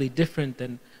drastically different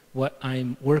than what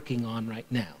I'm working on right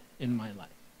now in my life.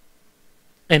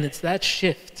 And it's that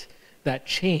shift, that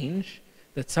change,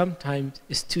 that sometimes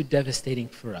is too devastating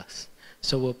for us.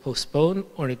 So we'll postpone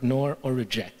or ignore or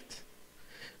reject.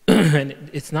 And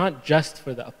it's not just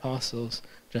for the apostles,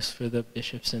 just for the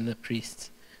bishops and the priests,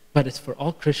 but it's for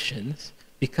all Christians,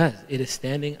 because it is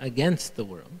standing against the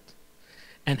world.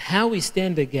 And how we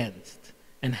stand against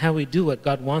and how we do what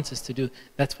God wants us to do,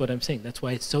 that's what I'm saying. That's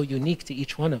why it's so unique to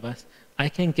each one of us. I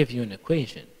can't give you an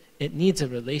equation. It needs a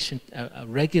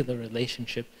regular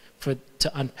relationship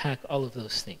to unpack all of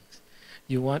those things.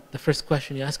 The first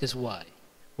question you ask is why?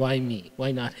 Why me?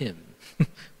 Why not him?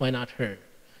 Why not her?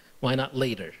 Why not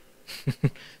later?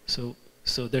 So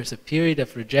there's a period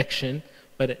of rejection,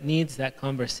 but it needs that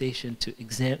conversation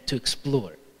to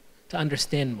explore, to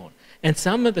understand more. And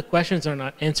some of the questions are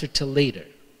not answered till later,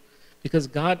 because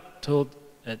God told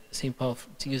St. Paul,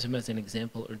 to use him as an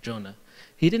example, or Jonah,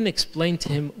 he didn't explain to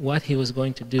him what he was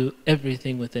going to do,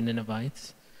 everything with the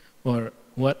Ninevites, or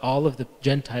what all of the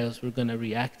Gentiles were going to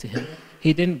react to him.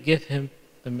 He didn't give him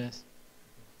the mess.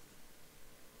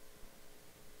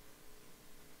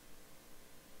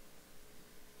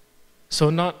 So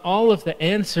not all of the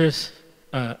answers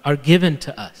are given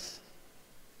to us.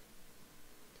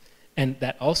 And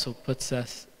that also puts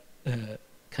us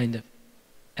kind of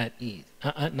at ease,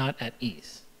 not at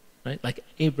ease, right? Like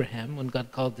Abraham, when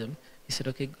God called him, he said,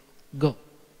 okay, go,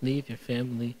 leave your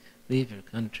family, leave your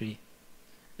country,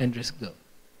 and just go.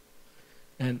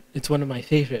 And it's one of my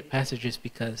favorite passages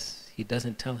because he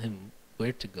doesn't tell him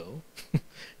where to go,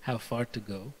 how far to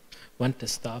go, when to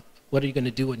stop, what are you going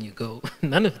to do when you go?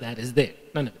 None of that is there.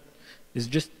 None of it. It's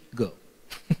just go.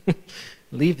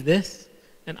 Leave this,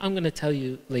 and I'm going to tell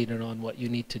you later on what you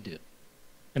need to do.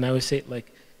 And I always say it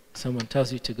like someone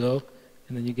tells you to go,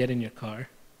 and then you get in your car,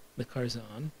 the car's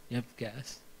on, you have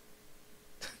gas.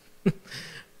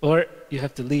 Or you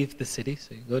have to leave the city,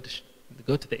 so you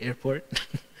go to the airport.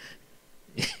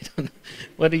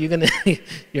 What are you going to...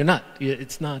 You're not.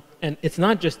 It's not. And it's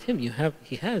not just him.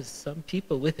 He has some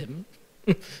people with him.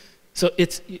 So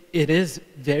it is a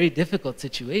very difficult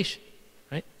situation,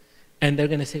 right? And they're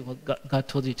going to say, well, God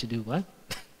told you to do what?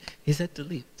 He said to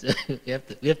leave. So we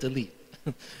have to leave.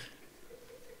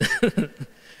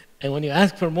 And when you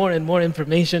ask for more and more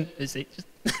information, they say, just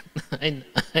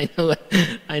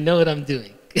I know what I'm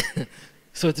doing.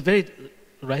 So it's very,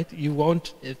 right? You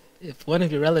won't, if one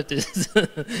of your relatives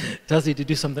tells you to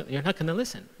do something, you're not going to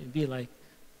listen. You'd be like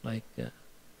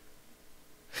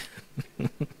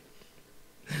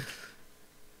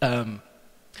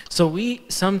so we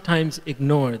sometimes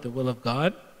ignore the will of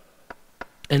God,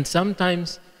 and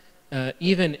sometimes,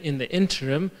 even in the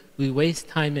interim, we waste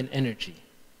time and energy.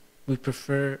 We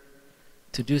prefer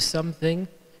to do something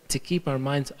to keep our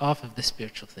minds off of the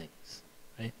spiritual things,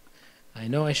 right? I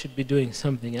know I should be doing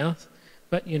something else,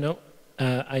 but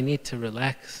I need to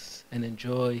relax and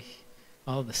enjoy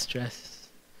all the stress.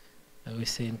 I always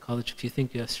say in college, if you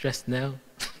think you have stress now,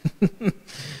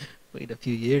 wait a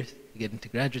few years, you get into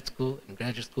graduate school. In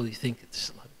graduate school, you think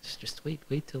it's just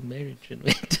wait till marriage, and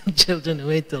wait till children, and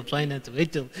wait till finance, and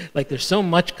wait till, like, there's so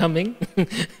much coming,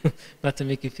 not to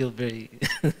make you feel very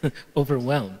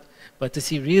overwhelmed, but to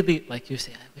see really, like you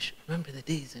say, remember the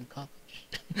days in college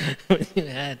when you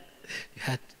had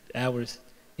hours.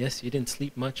 Yes, you didn't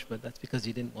sleep much, but that's because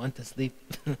you didn't want to sleep,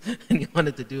 and you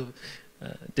wanted to do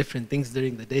different things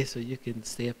during the day so you can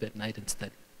stay up at night and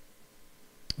study.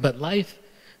 But life,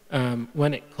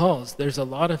 when it calls, there's a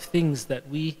lot of things that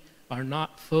we are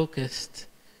not focused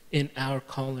in our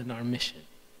call and our mission.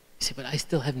 You say, but I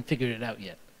still haven't figured it out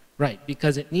yet. Right,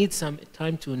 because it needs some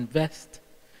time to invest,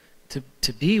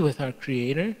 to be with our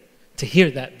Creator, to hear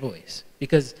that voice.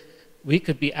 Because we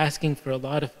could be asking for a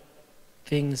lot of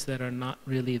things that are not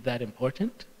really that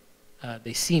important.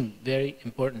 They seem very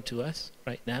important to us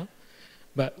right now.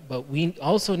 But we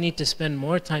also need to spend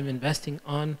more time investing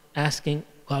on asking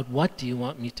God, what do you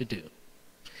want me to do?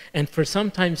 And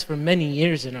sometimes for many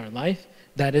years in our life,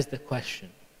 that is the question.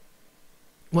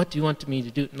 What do you want me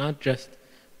to do? Not just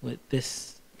with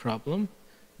this problem,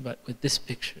 but with this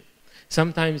picture.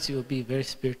 Sometimes you will be very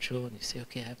spiritual and you say,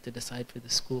 okay, I have to decide for the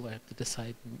school, I have to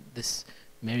decide this,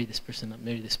 marry this person, not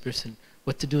marry this person,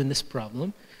 what to do in this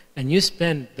problem. And you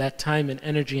spend that time and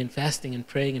energy in fasting and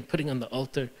praying and putting on the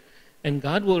altar, and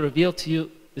God will reveal to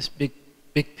you this big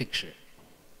picture.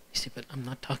 You say, but I'm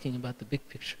not talking about the big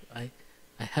picture. I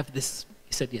have this.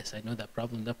 He said, yes, I know that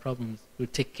problem. That problem we'll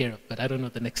take care of, but I don't know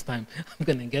the next time I'm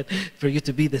going to get for you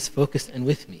to be this focused and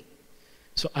with me.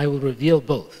 So I will reveal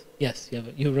both. Yes,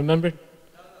 you remembered?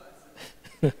 No,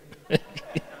 I was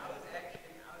actually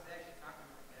talking about that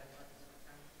sometimes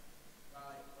about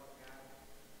like what God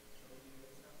showed you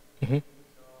and stuff. Mm-hmm.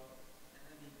 So,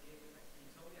 and then he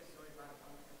told me a story about a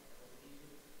monk that was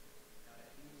Asian.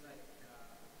 He was like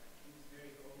he was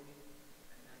very holy,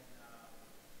 and then I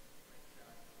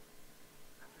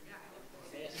forgot how it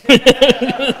was.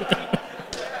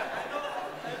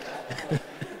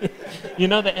 You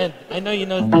know the end. I know you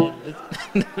know the end.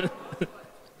 They told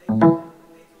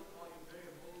all you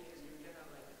very holy, and you're gonna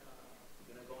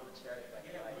You're gonna go on a chariot ride.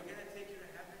 yeah, we're gonna take you to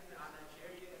heaven on a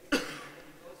chariot. And then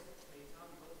he goes, they tell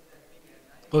him go to that thing at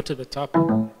night. Go to the top. And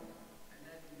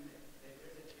then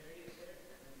there's a chariot there,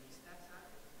 and then he steps on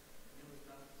it, and it was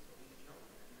done. So he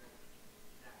jumped, and then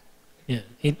Yeah,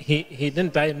 he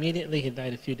didn't die immediately. He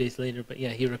died a few days later. But yeah,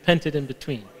 he repented in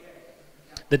between.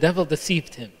 The devil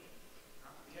deceived him.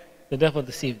 The devil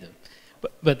deceived him.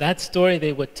 But that story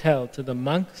they would tell to the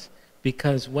monks,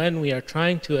 because when we are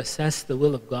trying to assess the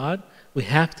will of God, we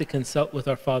have to consult with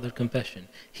our father confession.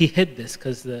 He hid this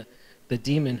because the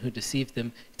demon who deceived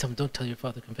him, he told him, don't tell your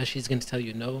father confession. He's going to tell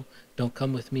you, no, don't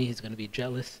come with me. He's going to be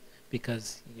jealous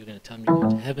because you're going to tell him you're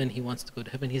going to heaven. He wants to go to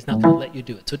heaven. He's not going to let you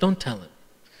do it. So don't tell him.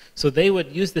 So they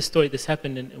would use this story. This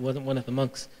happened, and it wasn't one of the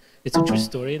monks. It's a true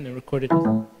story, and they recorded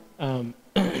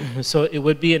it. So it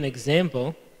would be an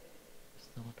example.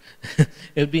 It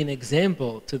would be an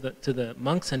example to the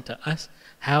monks and to us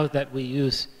how that we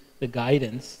use the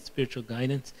guidance, spiritual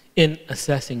guidance, in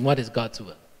assessing what is God's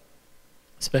will.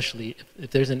 Especially if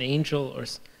there's an angel or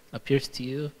appears to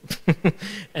you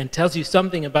and tells you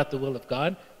something about the will of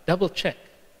God, double check.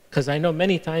 Because I know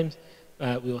many times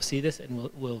we will see this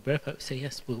and we'll verify, say,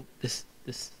 yes, this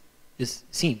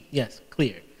seems, yes,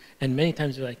 clear. And many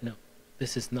times we're like, no,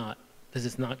 this is not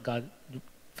God,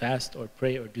 fast or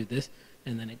pray or do this,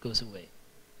 and then it goes away.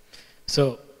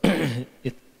 So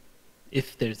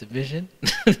if there's a vision,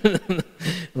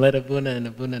 let Abuna and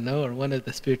Abuna know, or one of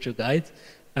the spiritual guides.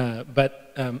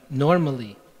 But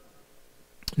normally,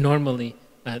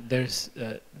 there's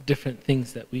different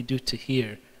things that we do to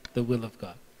hear the will of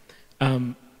God.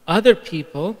 Other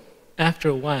people, after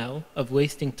a while of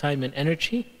wasting time and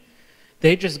energy,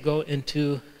 they just go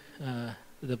into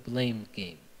the blame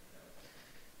game.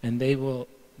 And they will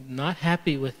not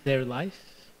happy with their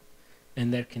life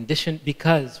and their condition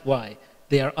because, why?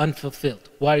 they are unfulfilled.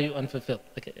 Why are you unfulfilled?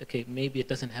 Okay, maybe it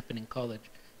doesn't happen in college.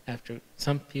 After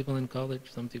some people in college,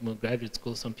 some people in graduate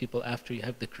school, some people after you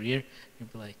have the career, you're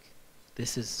like,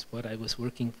 this is what I was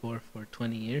working for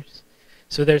 20 years.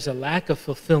 So there's a lack of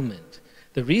fulfillment.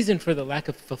 The reason for the lack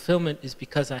of fulfillment is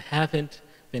because I haven't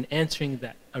been answering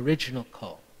that original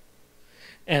call.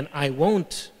 And I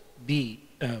won't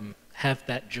have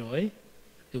that joy.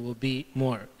 It will be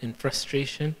more in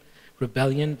frustration,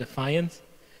 rebellion, defiance,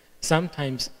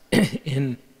 sometimes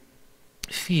in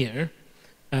fear,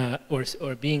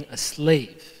 or being a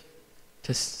slave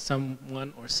to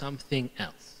someone or something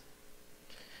else.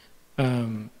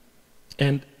 And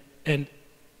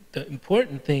the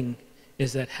important thing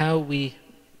is that how we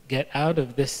get out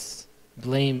of this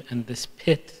blame and this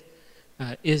pit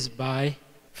is by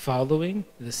following,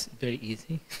 this is very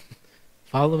easy,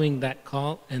 following that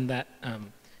call and that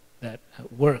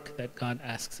work that God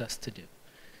asks us to do.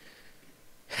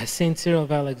 As St. Cyril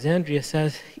of Alexandria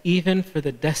says, even for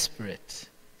the desperate,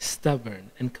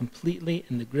 stubborn, and completely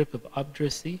in the grip of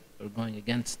obduracy, or going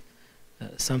against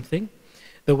something,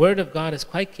 the Word of God is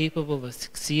quite capable of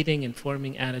succeeding in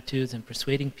forming attitudes and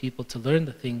persuading people to learn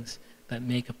the things that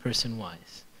make a person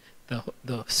wise.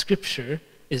 The Scripture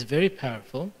is very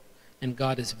powerful, and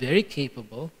God is very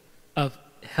capable of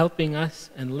helping us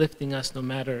and lifting us no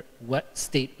matter what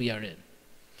state we are in.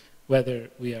 Whether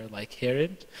we are like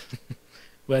Herod,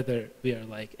 whether we are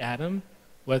like Adam,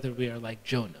 whether we are like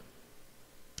Jonah.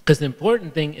 Because the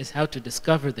important thing is how to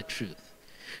discover the truth.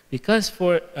 Because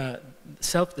for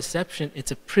self-deception,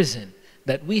 it's a prison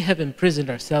that we have imprisoned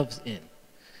ourselves in.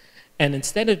 And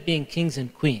instead of being kings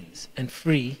and queens and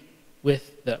free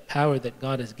with the power that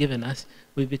God has given us,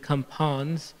 we become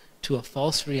pawns to a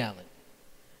false reality.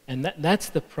 And that's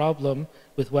the problem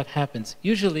with what happens.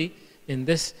 Usually in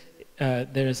this,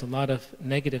 there is a lot of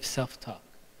negative self-talk.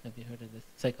 Have you heard of this?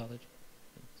 Psychology?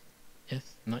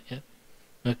 Yes? Not yet?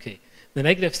 Okay. The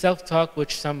negative self-talk,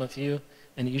 which some of you,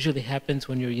 and it usually happens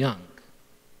when you're young,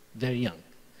 very young,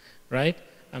 right?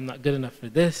 I'm not good enough for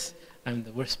this, I'm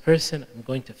the worst person, I'm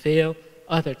going to fail,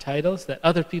 other titles that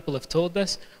other people have told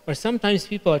us, or sometimes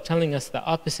people are telling us the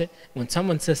opposite. When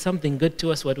someone says something good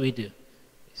to us, what do?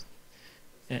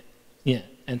 Yeah,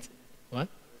 and what?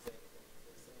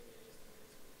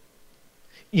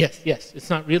 Yes, it's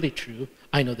not really true.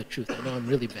 I know the truth, I know I'm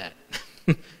really bad.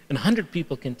 And 100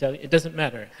 people can tell you, it doesn't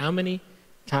matter how many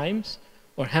times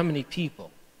or how many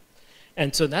people.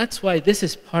 And so that's why this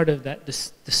is part of that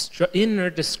inner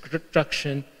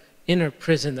destruction, inner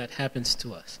prison that happens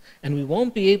to us. And we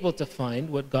won't be able to find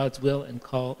what God's will and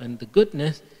call and the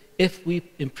goodness if we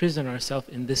imprison ourselves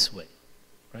in this way,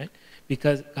 right?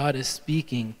 Because God is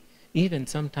speaking, even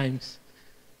sometimes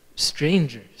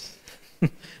strangers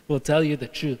will tell you the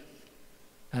truth.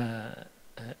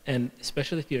 And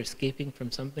especially if you're escaping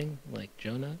from something like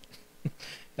Jonah,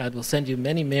 God will send you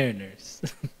many mariners,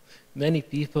 many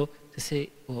people to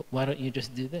say, well, why don't you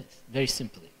just do this? Very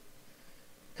simply.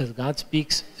 Because God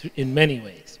speaks in many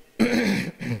ways.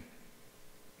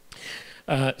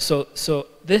 So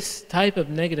this type of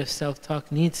negative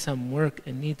self-talk needs some work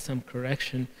and needs some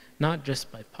correction, not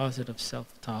just by positive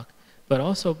self-talk, but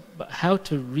also how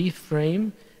to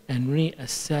reframe and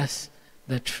reassess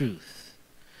the truth.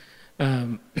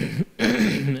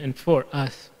 And for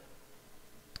us,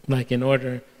 like in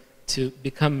order to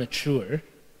become mature,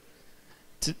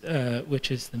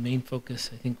 which is the main focus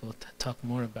I think we'll talk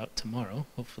more about tomorrow,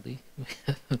 hopefully,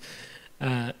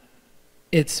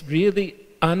 it's really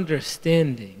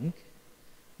understanding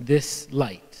this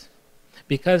light.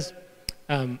 Because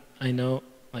I know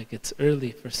like it's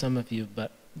early for some of you,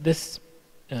 but this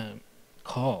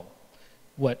call,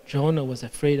 what Jonah was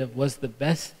afraid of, was the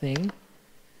best thing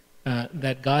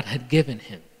that God had given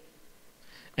him.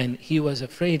 And he was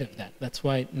afraid of that. That's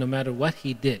why no matter what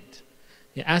he did,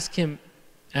 you ask him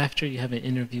after you have an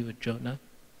interview with Jonah,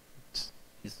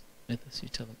 he's with us, you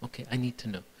tell him, okay, I need to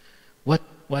know,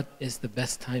 what is the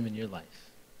best time in your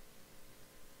life?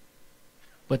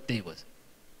 What day was it?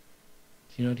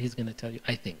 Do you know what he's going to tell you?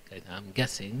 I'm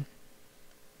guessing.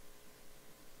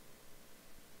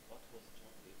 What was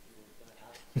Jonah? If you were going to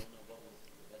ask Jonah what was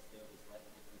the best day of his life,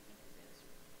 what do you think his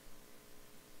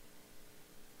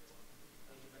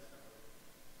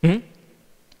answer would be?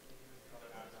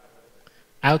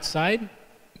 Outside?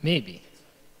 Maybe.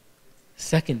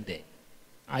 Second day,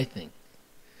 I think.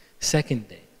 Second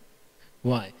day.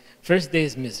 Why? First day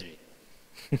is misery.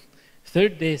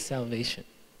 Third day is salvation.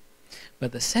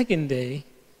 But the second day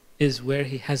is where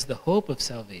he has the hope of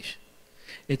salvation.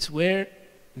 It's where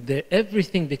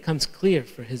everything becomes clear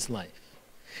for his life.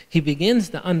 He begins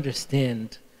to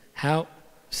understand how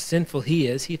sinful he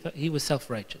is. He was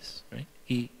self-righteous, right?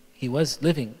 he was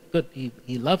living good.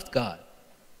 He loved God.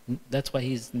 That's why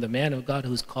he's the man of God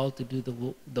who's called to do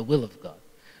the will of God.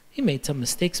 He made some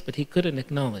mistakes, but he couldn't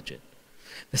acknowledge it.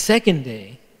 The second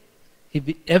day,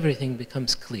 everything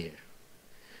becomes clear.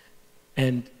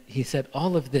 And he said,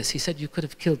 all of this, he said, you could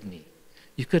have killed me.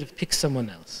 You could have picked someone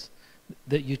else.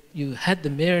 That you had the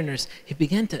mariners. He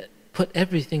began to put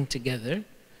everything together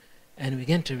and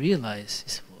began to realize, he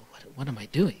said, well, what am I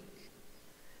doing?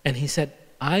 And he said,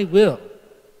 I will.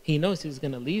 He knows he was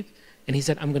going to leave, and he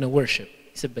said, I'm going to worship.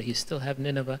 He said, but you still have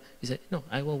Nineveh. He said, no,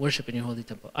 I will worship in your holy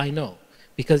temple. I know,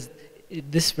 because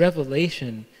this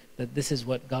revelation that this is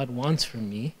what God wants from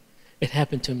me, it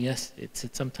happened to him, yes, it's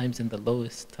sometimes in the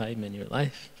lowest time in your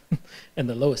life, and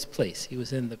the lowest place. He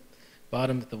was in the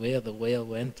bottom of the whale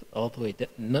went all the way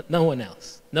down. No one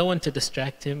else. No one to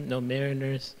distract him, no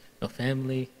mariners, no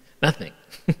family, nothing.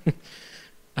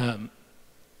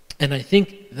 And I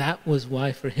think that was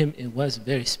why for him it was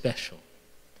very special,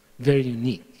 very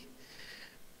unique.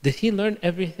 Did he learn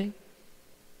everything?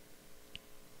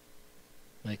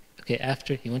 Like, okay,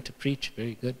 after he went to preach,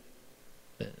 very good.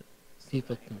 The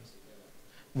people can.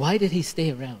 Why did he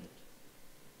stay around?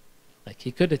 Like,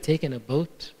 he could have taken a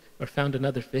boat or found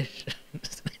another fish.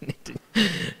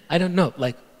 I don't know.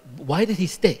 Like, why did he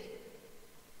stay?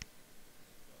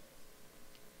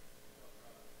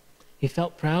 He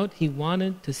felt proud. He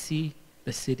wanted to see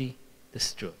the city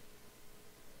destroyed.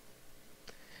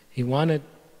 He wanted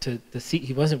to see,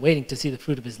 he wasn't waiting to see the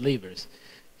fruit of his labors.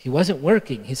 He wasn't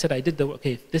working. He said, I did the work.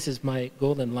 Okay, this is my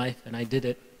goal in life, and I did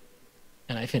it,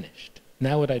 and I finished.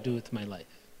 Now what do I do with my life?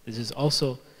 This is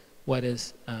also what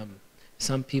is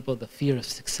some people, the fear of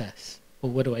success.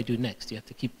 Well, what do I do next? You have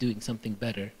to keep doing something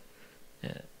better,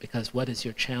 because what is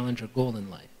your challenge or goal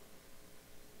in life?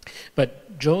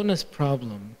 But Jonah's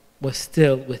problem was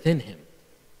still within him.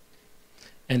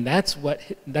 And that's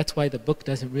why the book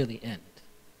doesn't really end,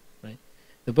 right?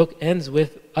 The book ends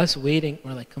with us waiting.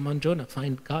 We're like, come on, Jonah,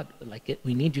 find God. Like,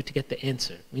 we need you to get the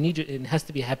answer. We need you. It has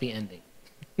to be a happy ending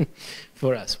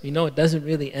for us. We know it doesn't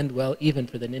really end well, even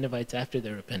for the Ninevites after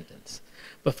their repentance.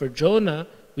 But for Jonah,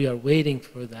 we are waiting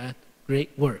for that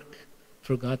great work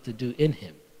for God to do in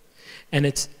him. And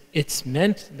it's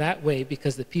meant that way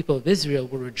because the people of Israel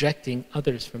were rejecting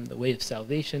others from the way of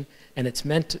salvation, and it's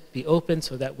meant to be open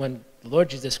so that when the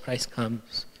Lord Jesus Christ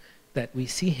comes, that we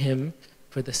see him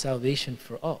for the salvation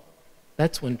for all.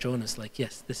 That's when Jonah's like,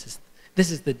 yes, this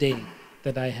is the day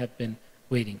that I have been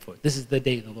waiting for. This is the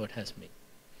day the Lord has made.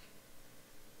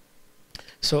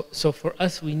 So for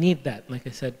us, we need that. Like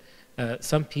I said,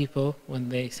 some people, when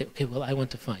they say, okay, well, I want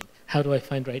to find. How do I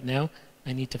find right now?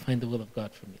 I need to find the will of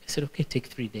God for me. I said, okay, take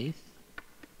 3 days.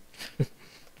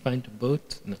 Find a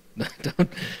boat. No,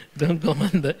 don't go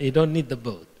on you don't need the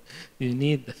boat. You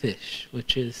need the fish,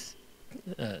 which is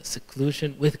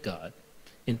seclusion with God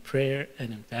in prayer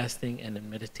and in fasting and in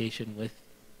meditation with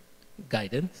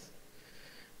guidance.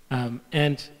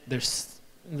 And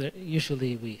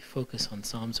usually we focus on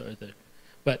Psalms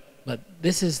but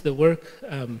this is the work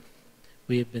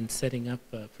we have been setting up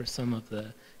for some of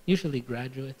the usually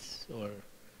graduates or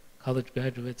college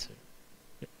graduates,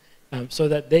 so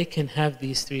that they can have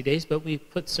these 3 days, but we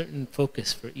put certain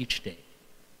focus for each day.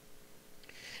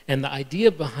 And the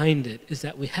idea behind it is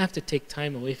that we have to take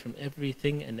time away from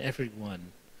everything and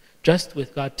everyone, just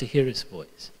with God to hear his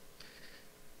voice.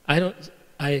 I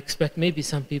expect maybe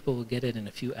some people will get it in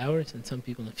a few hours and some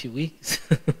people in a few weeks.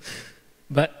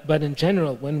 But in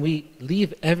general, when we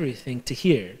leave everything to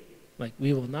hear, like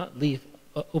we will not leave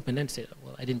open and say,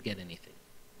 well, I didn't get anything.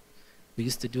 We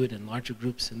used to do it in larger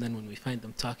groups, and then when we find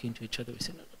them talking to each other, we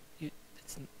say, no,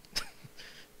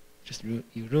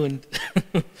 you ruined.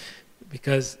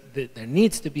 Because there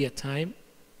needs to be a time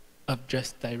of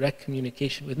just direct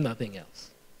communication with nothing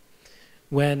else.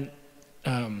 When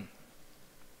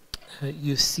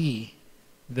you see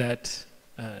that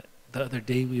the other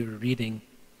day we were reading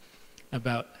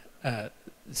about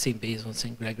St. Basil and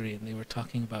St. Gregory, and they were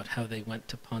talking about how they went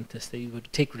to Pontus. They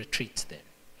would take retreats there.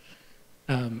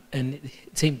 And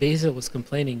St. Basil was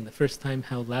complaining the first time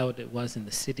how loud it was in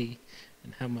the city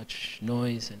and how much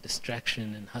noise and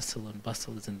distraction and hustle and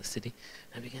bustle is in the city.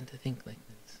 And I began to think like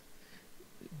this.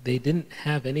 They didn't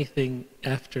have anything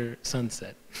after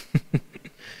sunset.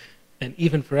 And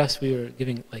even for us, we were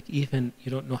giving, like, even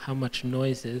you don't know how much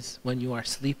noise is when you are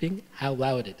sleeping, how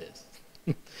loud it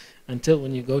is. Until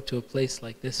when you go to a place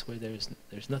like this where there's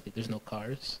nothing, there's no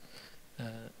cars.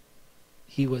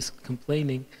 He was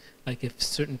complaining, like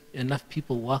if enough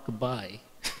people walk by,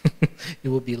 it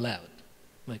will be loud.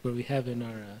 Like where we have in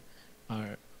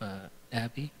our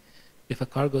abbey, if a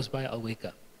car goes by, I'll wake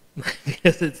up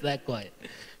because it's that quiet.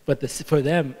 But for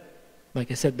them,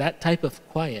 like I said, that type of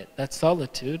quiet, that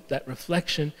solitude, that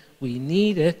reflection, we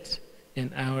need it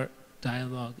in our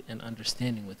dialogue and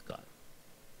understanding with God.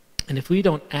 And if we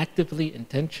don't actively,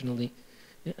 intentionally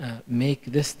make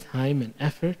this time and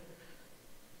effort,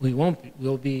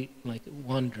 we'll be like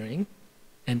wandering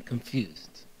and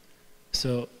confused.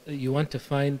 So you want to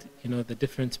find, the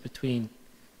difference between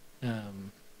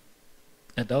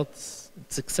adults,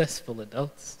 successful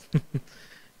adults,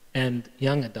 and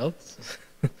young adults,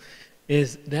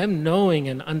 is them knowing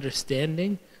and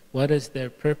understanding what is their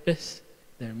purpose,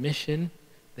 their mission,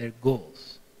 their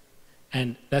goals.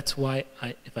 And that's why,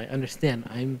 if I understand,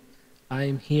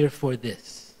 I'm here for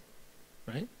this,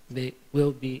 right? They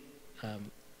will be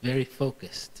very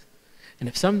focused. And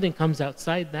if something comes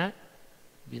outside that,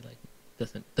 be like,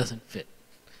 doesn't fit.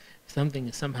 If something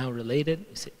is somehow related,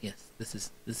 we say, yes, this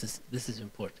is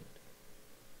important.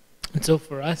 And so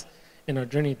for us, in our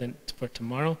journey then for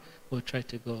tomorrow, we'll try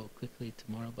to go quickly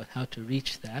tomorrow, but how to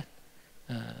reach that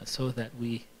so that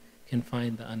we can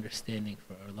find the understanding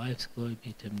for our lives. Glory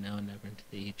be to Him now and ever into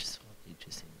the ages of all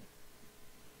ages. Amen.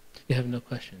 You have no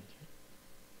questions,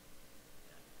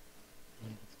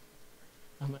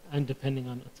 right? I'm depending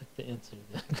on what's like the answer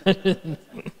to that question.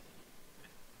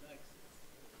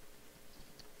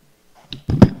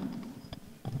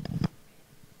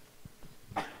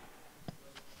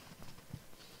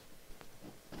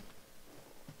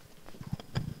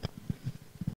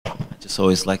 Just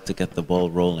always like to get the ball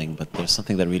rolling, but there's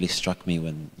something that really struck me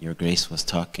when Your Grace was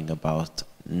talking about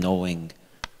knowing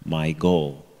my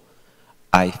goal.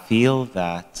 I feel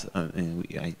that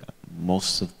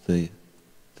most of the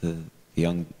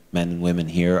young men and women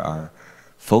here are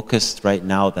focused right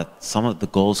now that some of the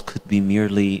goals could be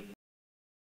merely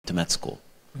to med school.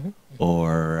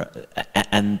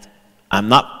 And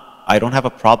I don't have a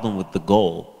problem with the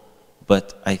goal,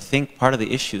 but I think part of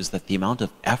the issue is that the amount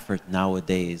of effort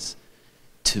nowadays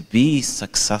to be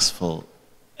successful,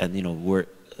 and we're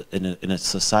in a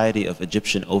society of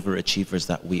Egyptian overachievers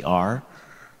that we are,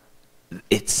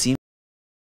 it seems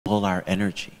all our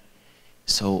energy.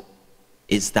 So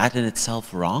is that in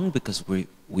itself wrong? Because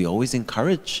we always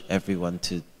encourage everyone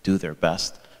to do their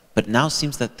best, but now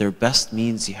seems that their best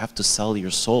means you have to sell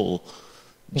your soul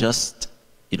just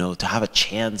to have a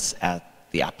chance at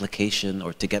the application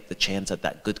or to get the chance at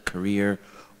that good career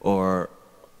or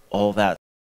all that.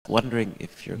 Wondering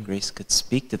if Your Grace could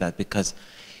speak to that, because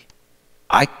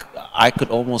I could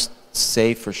almost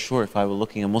say for sure, if I were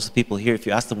looking at most of the people here, if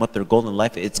you ask them what their goal in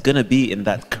life, it's going to be in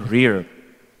that career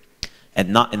and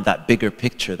not in that bigger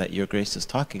picture that Your Grace is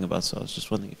talking about. So I was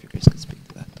just wondering if Your Grace could speak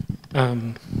to that.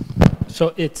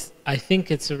 So I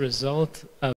think it's a result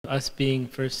of us being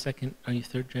first, second, are you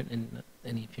third gen, and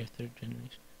any of your third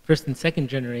generation? First and second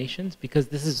generations, because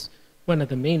this is one of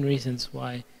the main reasons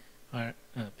why our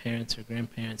parents or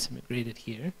grandparents immigrated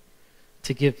here,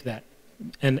 to give that.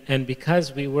 And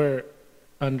because we were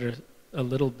under a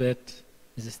little bit,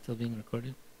 is this still being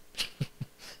recorded?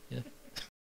 Yeah.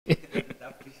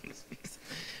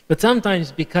 But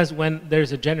sometimes because when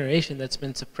there's a generation that's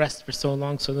been suppressed for so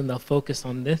long, so then they'll focus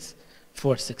on this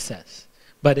for success.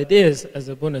 But it is, as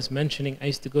Abuna's mentioning, I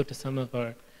used to go to some of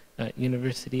our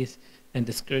universities and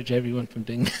discourage everyone from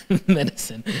doing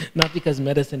medicine. Not because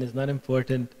medicine is not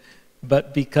important,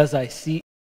 but because I see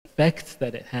effects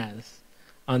that it has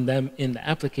on them in the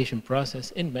application process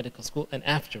in medical school and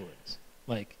afterwards.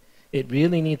 Like, it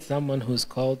really needs someone who's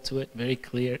called to it, very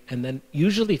clear, and then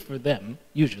usually for them,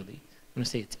 I'm going to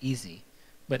say it's easy,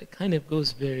 but it kind of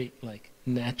goes very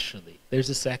naturally. There's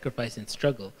a sacrifice and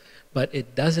struggle, but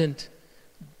it doesn't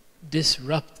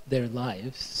disrupt their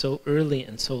lives so early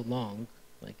and so long.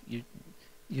 Like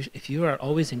if you are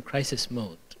always in crisis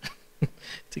mode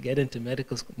to get into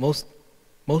medical school,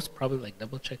 most probably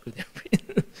double check with your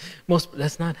brain.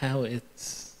 That's not how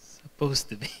it's supposed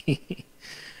to be.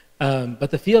 But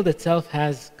the field itself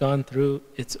has gone through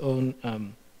its own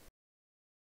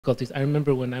difficulties. I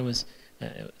remember when I was,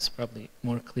 it was probably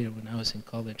more clear when I was in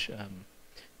college,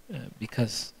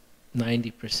 because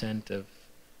 90% of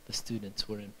the students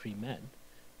were in pre-med,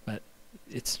 but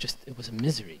it was a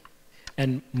misery.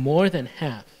 And more than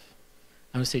half,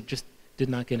 I would say, just did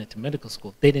not get into medical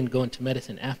school. They didn't go into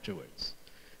medicine afterwards.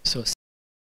 So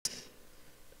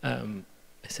I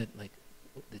said,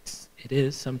 it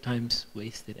is sometimes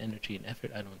wasted energy and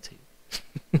effort. I don't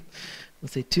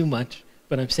say too much,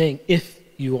 but I'm saying if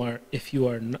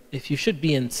you should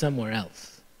be in somewhere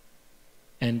else,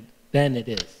 and then it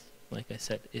is. Like I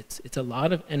said, it's a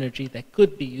lot of energy that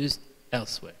could be used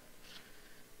elsewhere.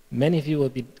 Many of you will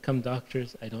become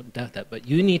doctors, I don't doubt that, but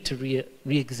you need to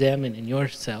re-examine in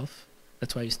yourself.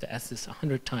 That's why I used to ask this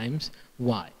 100 times,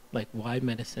 why? Like, why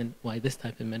medicine? Why this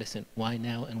type of medicine? Why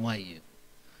now and why you?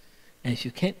 And if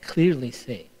you can't clearly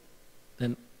say,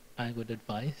 then I would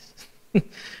advise,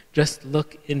 just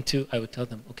look into, I would tell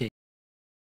them, okay,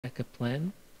 a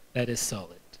plan that is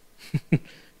solid.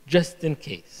 Just in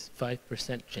case,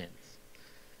 5% chance.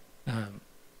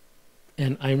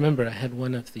 And I remember I had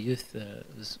one of the youth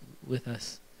was with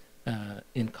us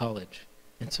in college.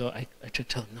 And so I tried to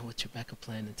tell him, no, what's your backup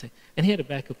plan? And he had a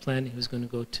backup plan. He was going to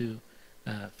go to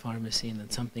pharmacy and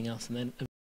then something else, and then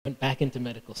went back into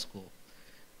medical school.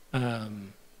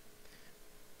 And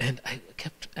I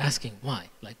kept asking why.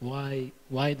 Like, why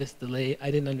this delay? I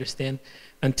didn't understand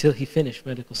until he finished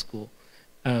medical school.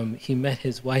 He met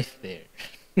his wife there.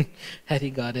 Had he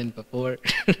got in before,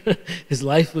 his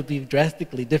life would be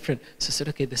drastically different. So I said,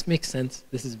 okay, this makes sense.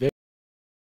 This is very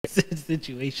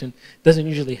situation. Doesn't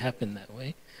usually happen that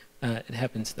way. It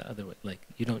happens the other way. Like,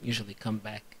 you don't usually come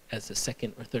back as a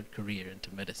second or third career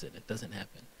into medicine. It doesn't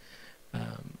happen.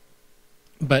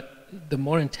 But the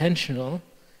more intentional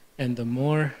and the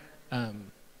more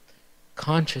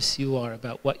conscious you are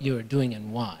about what you are doing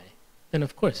and why, then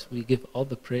of course we give all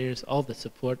the prayers, all the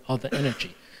support, all the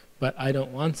energy. But I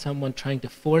don't want someone trying to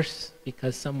force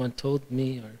because someone told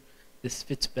me, or this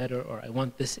fits better, or I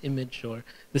want this image or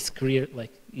this career.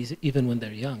 Like, even when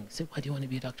they're young, say, why do you want to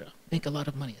be a doctor? Make a lot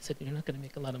of money. I said, you're not going to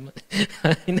make a lot of money.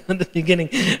 I know in the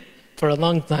beginning, for a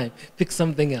long time, pick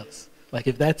something else. Like,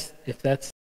 if that's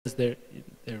they're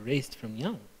raised from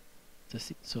young.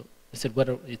 So I said,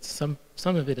 some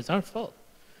of it is our fault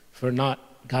for not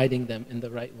guiding them in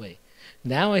the right way.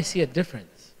 Now I see a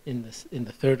difference in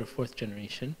the third or fourth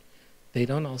generation. They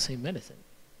don't all say medicine.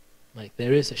 Like,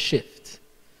 there is a shift.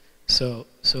 So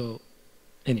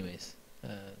anyways,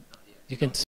 you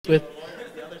can speak with,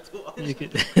 you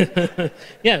could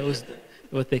yeah, it was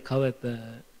what they call it,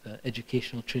 the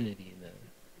educational trinity, the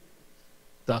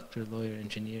doctor, lawyer,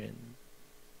 engineer, and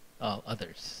all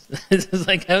others. This is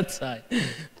like outside,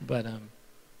 but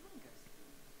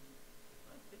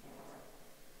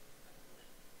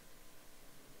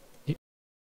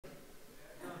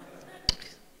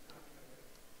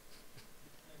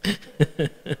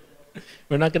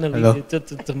we're not going to leave it till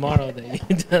tomorrow.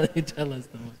 That you tell us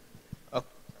the one. Oh,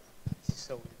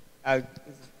 so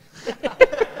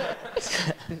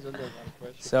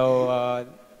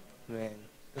man.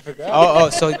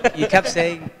 So you kept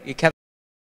saying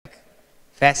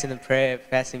fasting and prayer,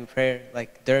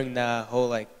 like during the whole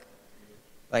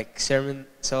like sermon.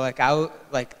 So like I would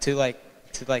like to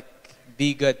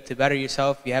be good, to better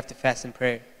yourself, you have to fast and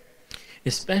pray.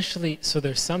 Especially, so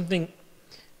there's something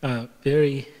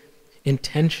very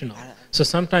intentional. So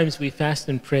sometimes we fast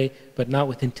and pray, but not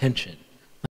with intention.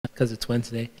 Because it's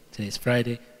Wednesday, today's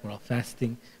Friday, we're all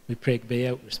fasting, we pray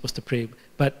Gbeya, we're supposed to pray.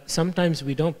 But sometimes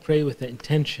we don't pray with the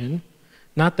intention,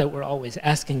 not that we're always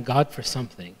asking God for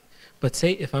something, but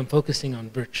say if I'm focusing on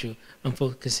virtue, I'm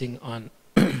focusing on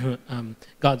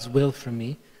God's will for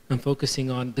me, I'm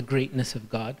focusing on the greatness of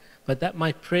God, but that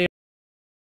my prayer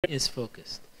is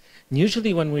focused. And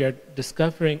usually when we are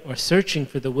discovering or searching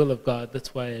for the will of God,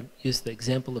 that's why I used the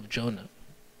example of Jonah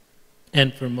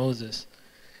and for Moses,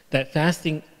 that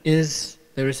fasting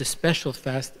there is a special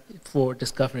fast for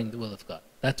discovering the will of God.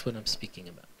 That's what I'm speaking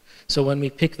about. So when we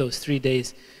pick those 3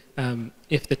 days,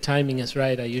 if the timing is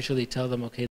right, I usually tell them,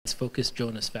 okay, let's focus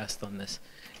Jonah's fast on this.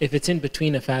 If it's in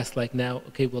between a fast like now,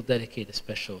 okay, we'll dedicate a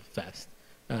special fast.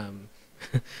 And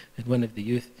one of the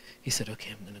youth, he said,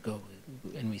 okay, I'm going to go.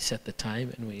 And we set the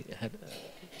time, and we had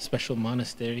a special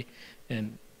monastery,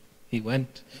 and he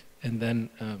went. And then,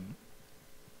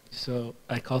 so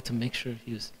I called to make sure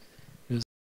he was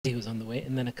on the way.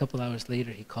 And then a couple hours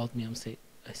later, he called me.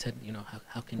 I said, you know,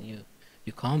 how can you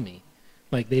call me?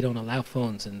 Like, they don't allow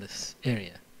phones in this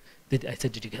area. I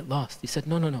said, did you get lost? He said,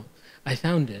 no, I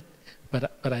found it,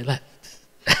 but I left.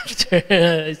 After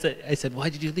I said, why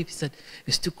did you leave? He said,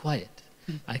 it's too quiet.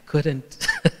 I couldn't,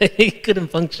 he couldn't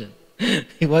function.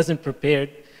 He wasn't prepared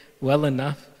well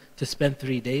enough to spend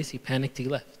 3 days. He panicked, he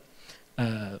left.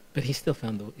 But he still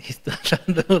found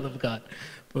the will of God.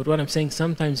 But what I'm saying,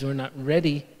 sometimes we're not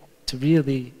ready to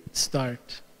really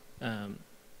start to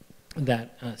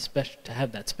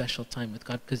have that special time with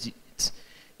God, because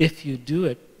if you do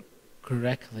it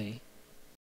correctly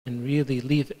and really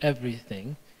leave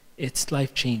everything, it's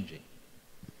life-changing.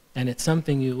 And it's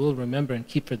something you will remember and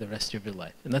keep for the rest of your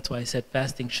life. And that's why I said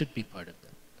fasting should be part of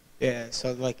that. Yeah,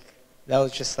 so like that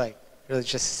was just like really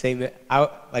just the same.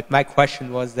 Like my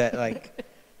question was that like,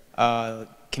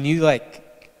 can you like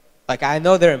I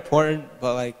know they're important,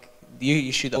 but like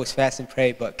you should always fast and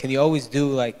pray. But can you always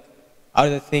do like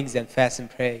other things than fast and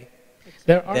pray?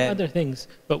 There are other things,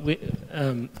 but we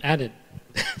added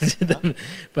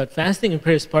But fasting and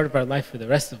prayer is part of our life for the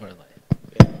rest of our life.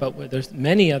 But there's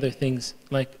many other things,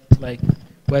 like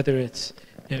whether it's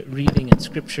reading and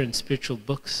scripture and spiritual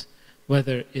books,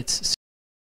 whether it's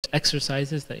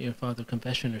exercises that your Father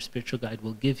Confession or spiritual guide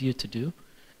will give you to do,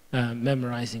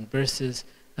 memorizing verses.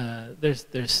 There's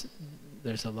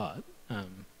a lot,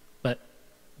 but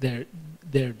they're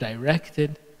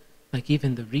directed, like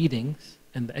even the readings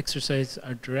and the exercises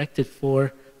are directed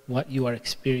for what you are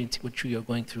experiencing, what you are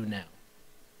going through now.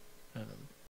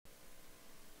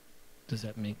 Does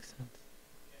that make sense?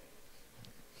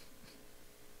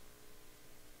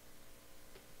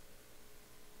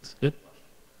 It's good.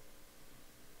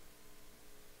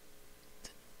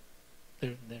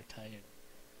 They're tired.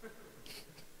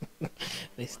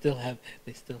 they still have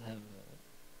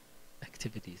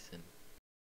activities and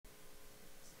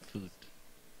food.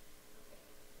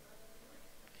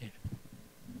 Here.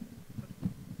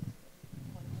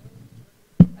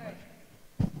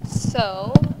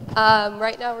 So,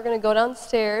 right now we're going to go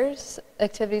downstairs.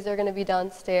 Activities are going to be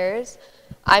downstairs.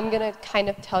 I'm going to kind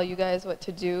of tell you guys what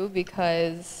to do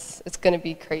because it's going to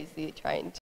be crazy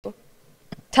trying to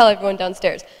tell everyone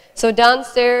downstairs. So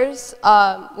downstairs,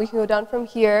 we can go down from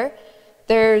here.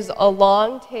 There's a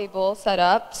long table set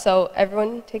up, so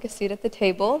everyone take a seat at the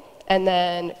table, and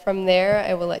then from there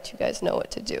I will let you guys know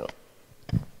what to do.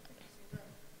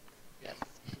 Yes.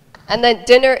 And then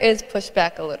dinner is pushed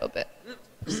back a little bit.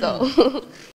 So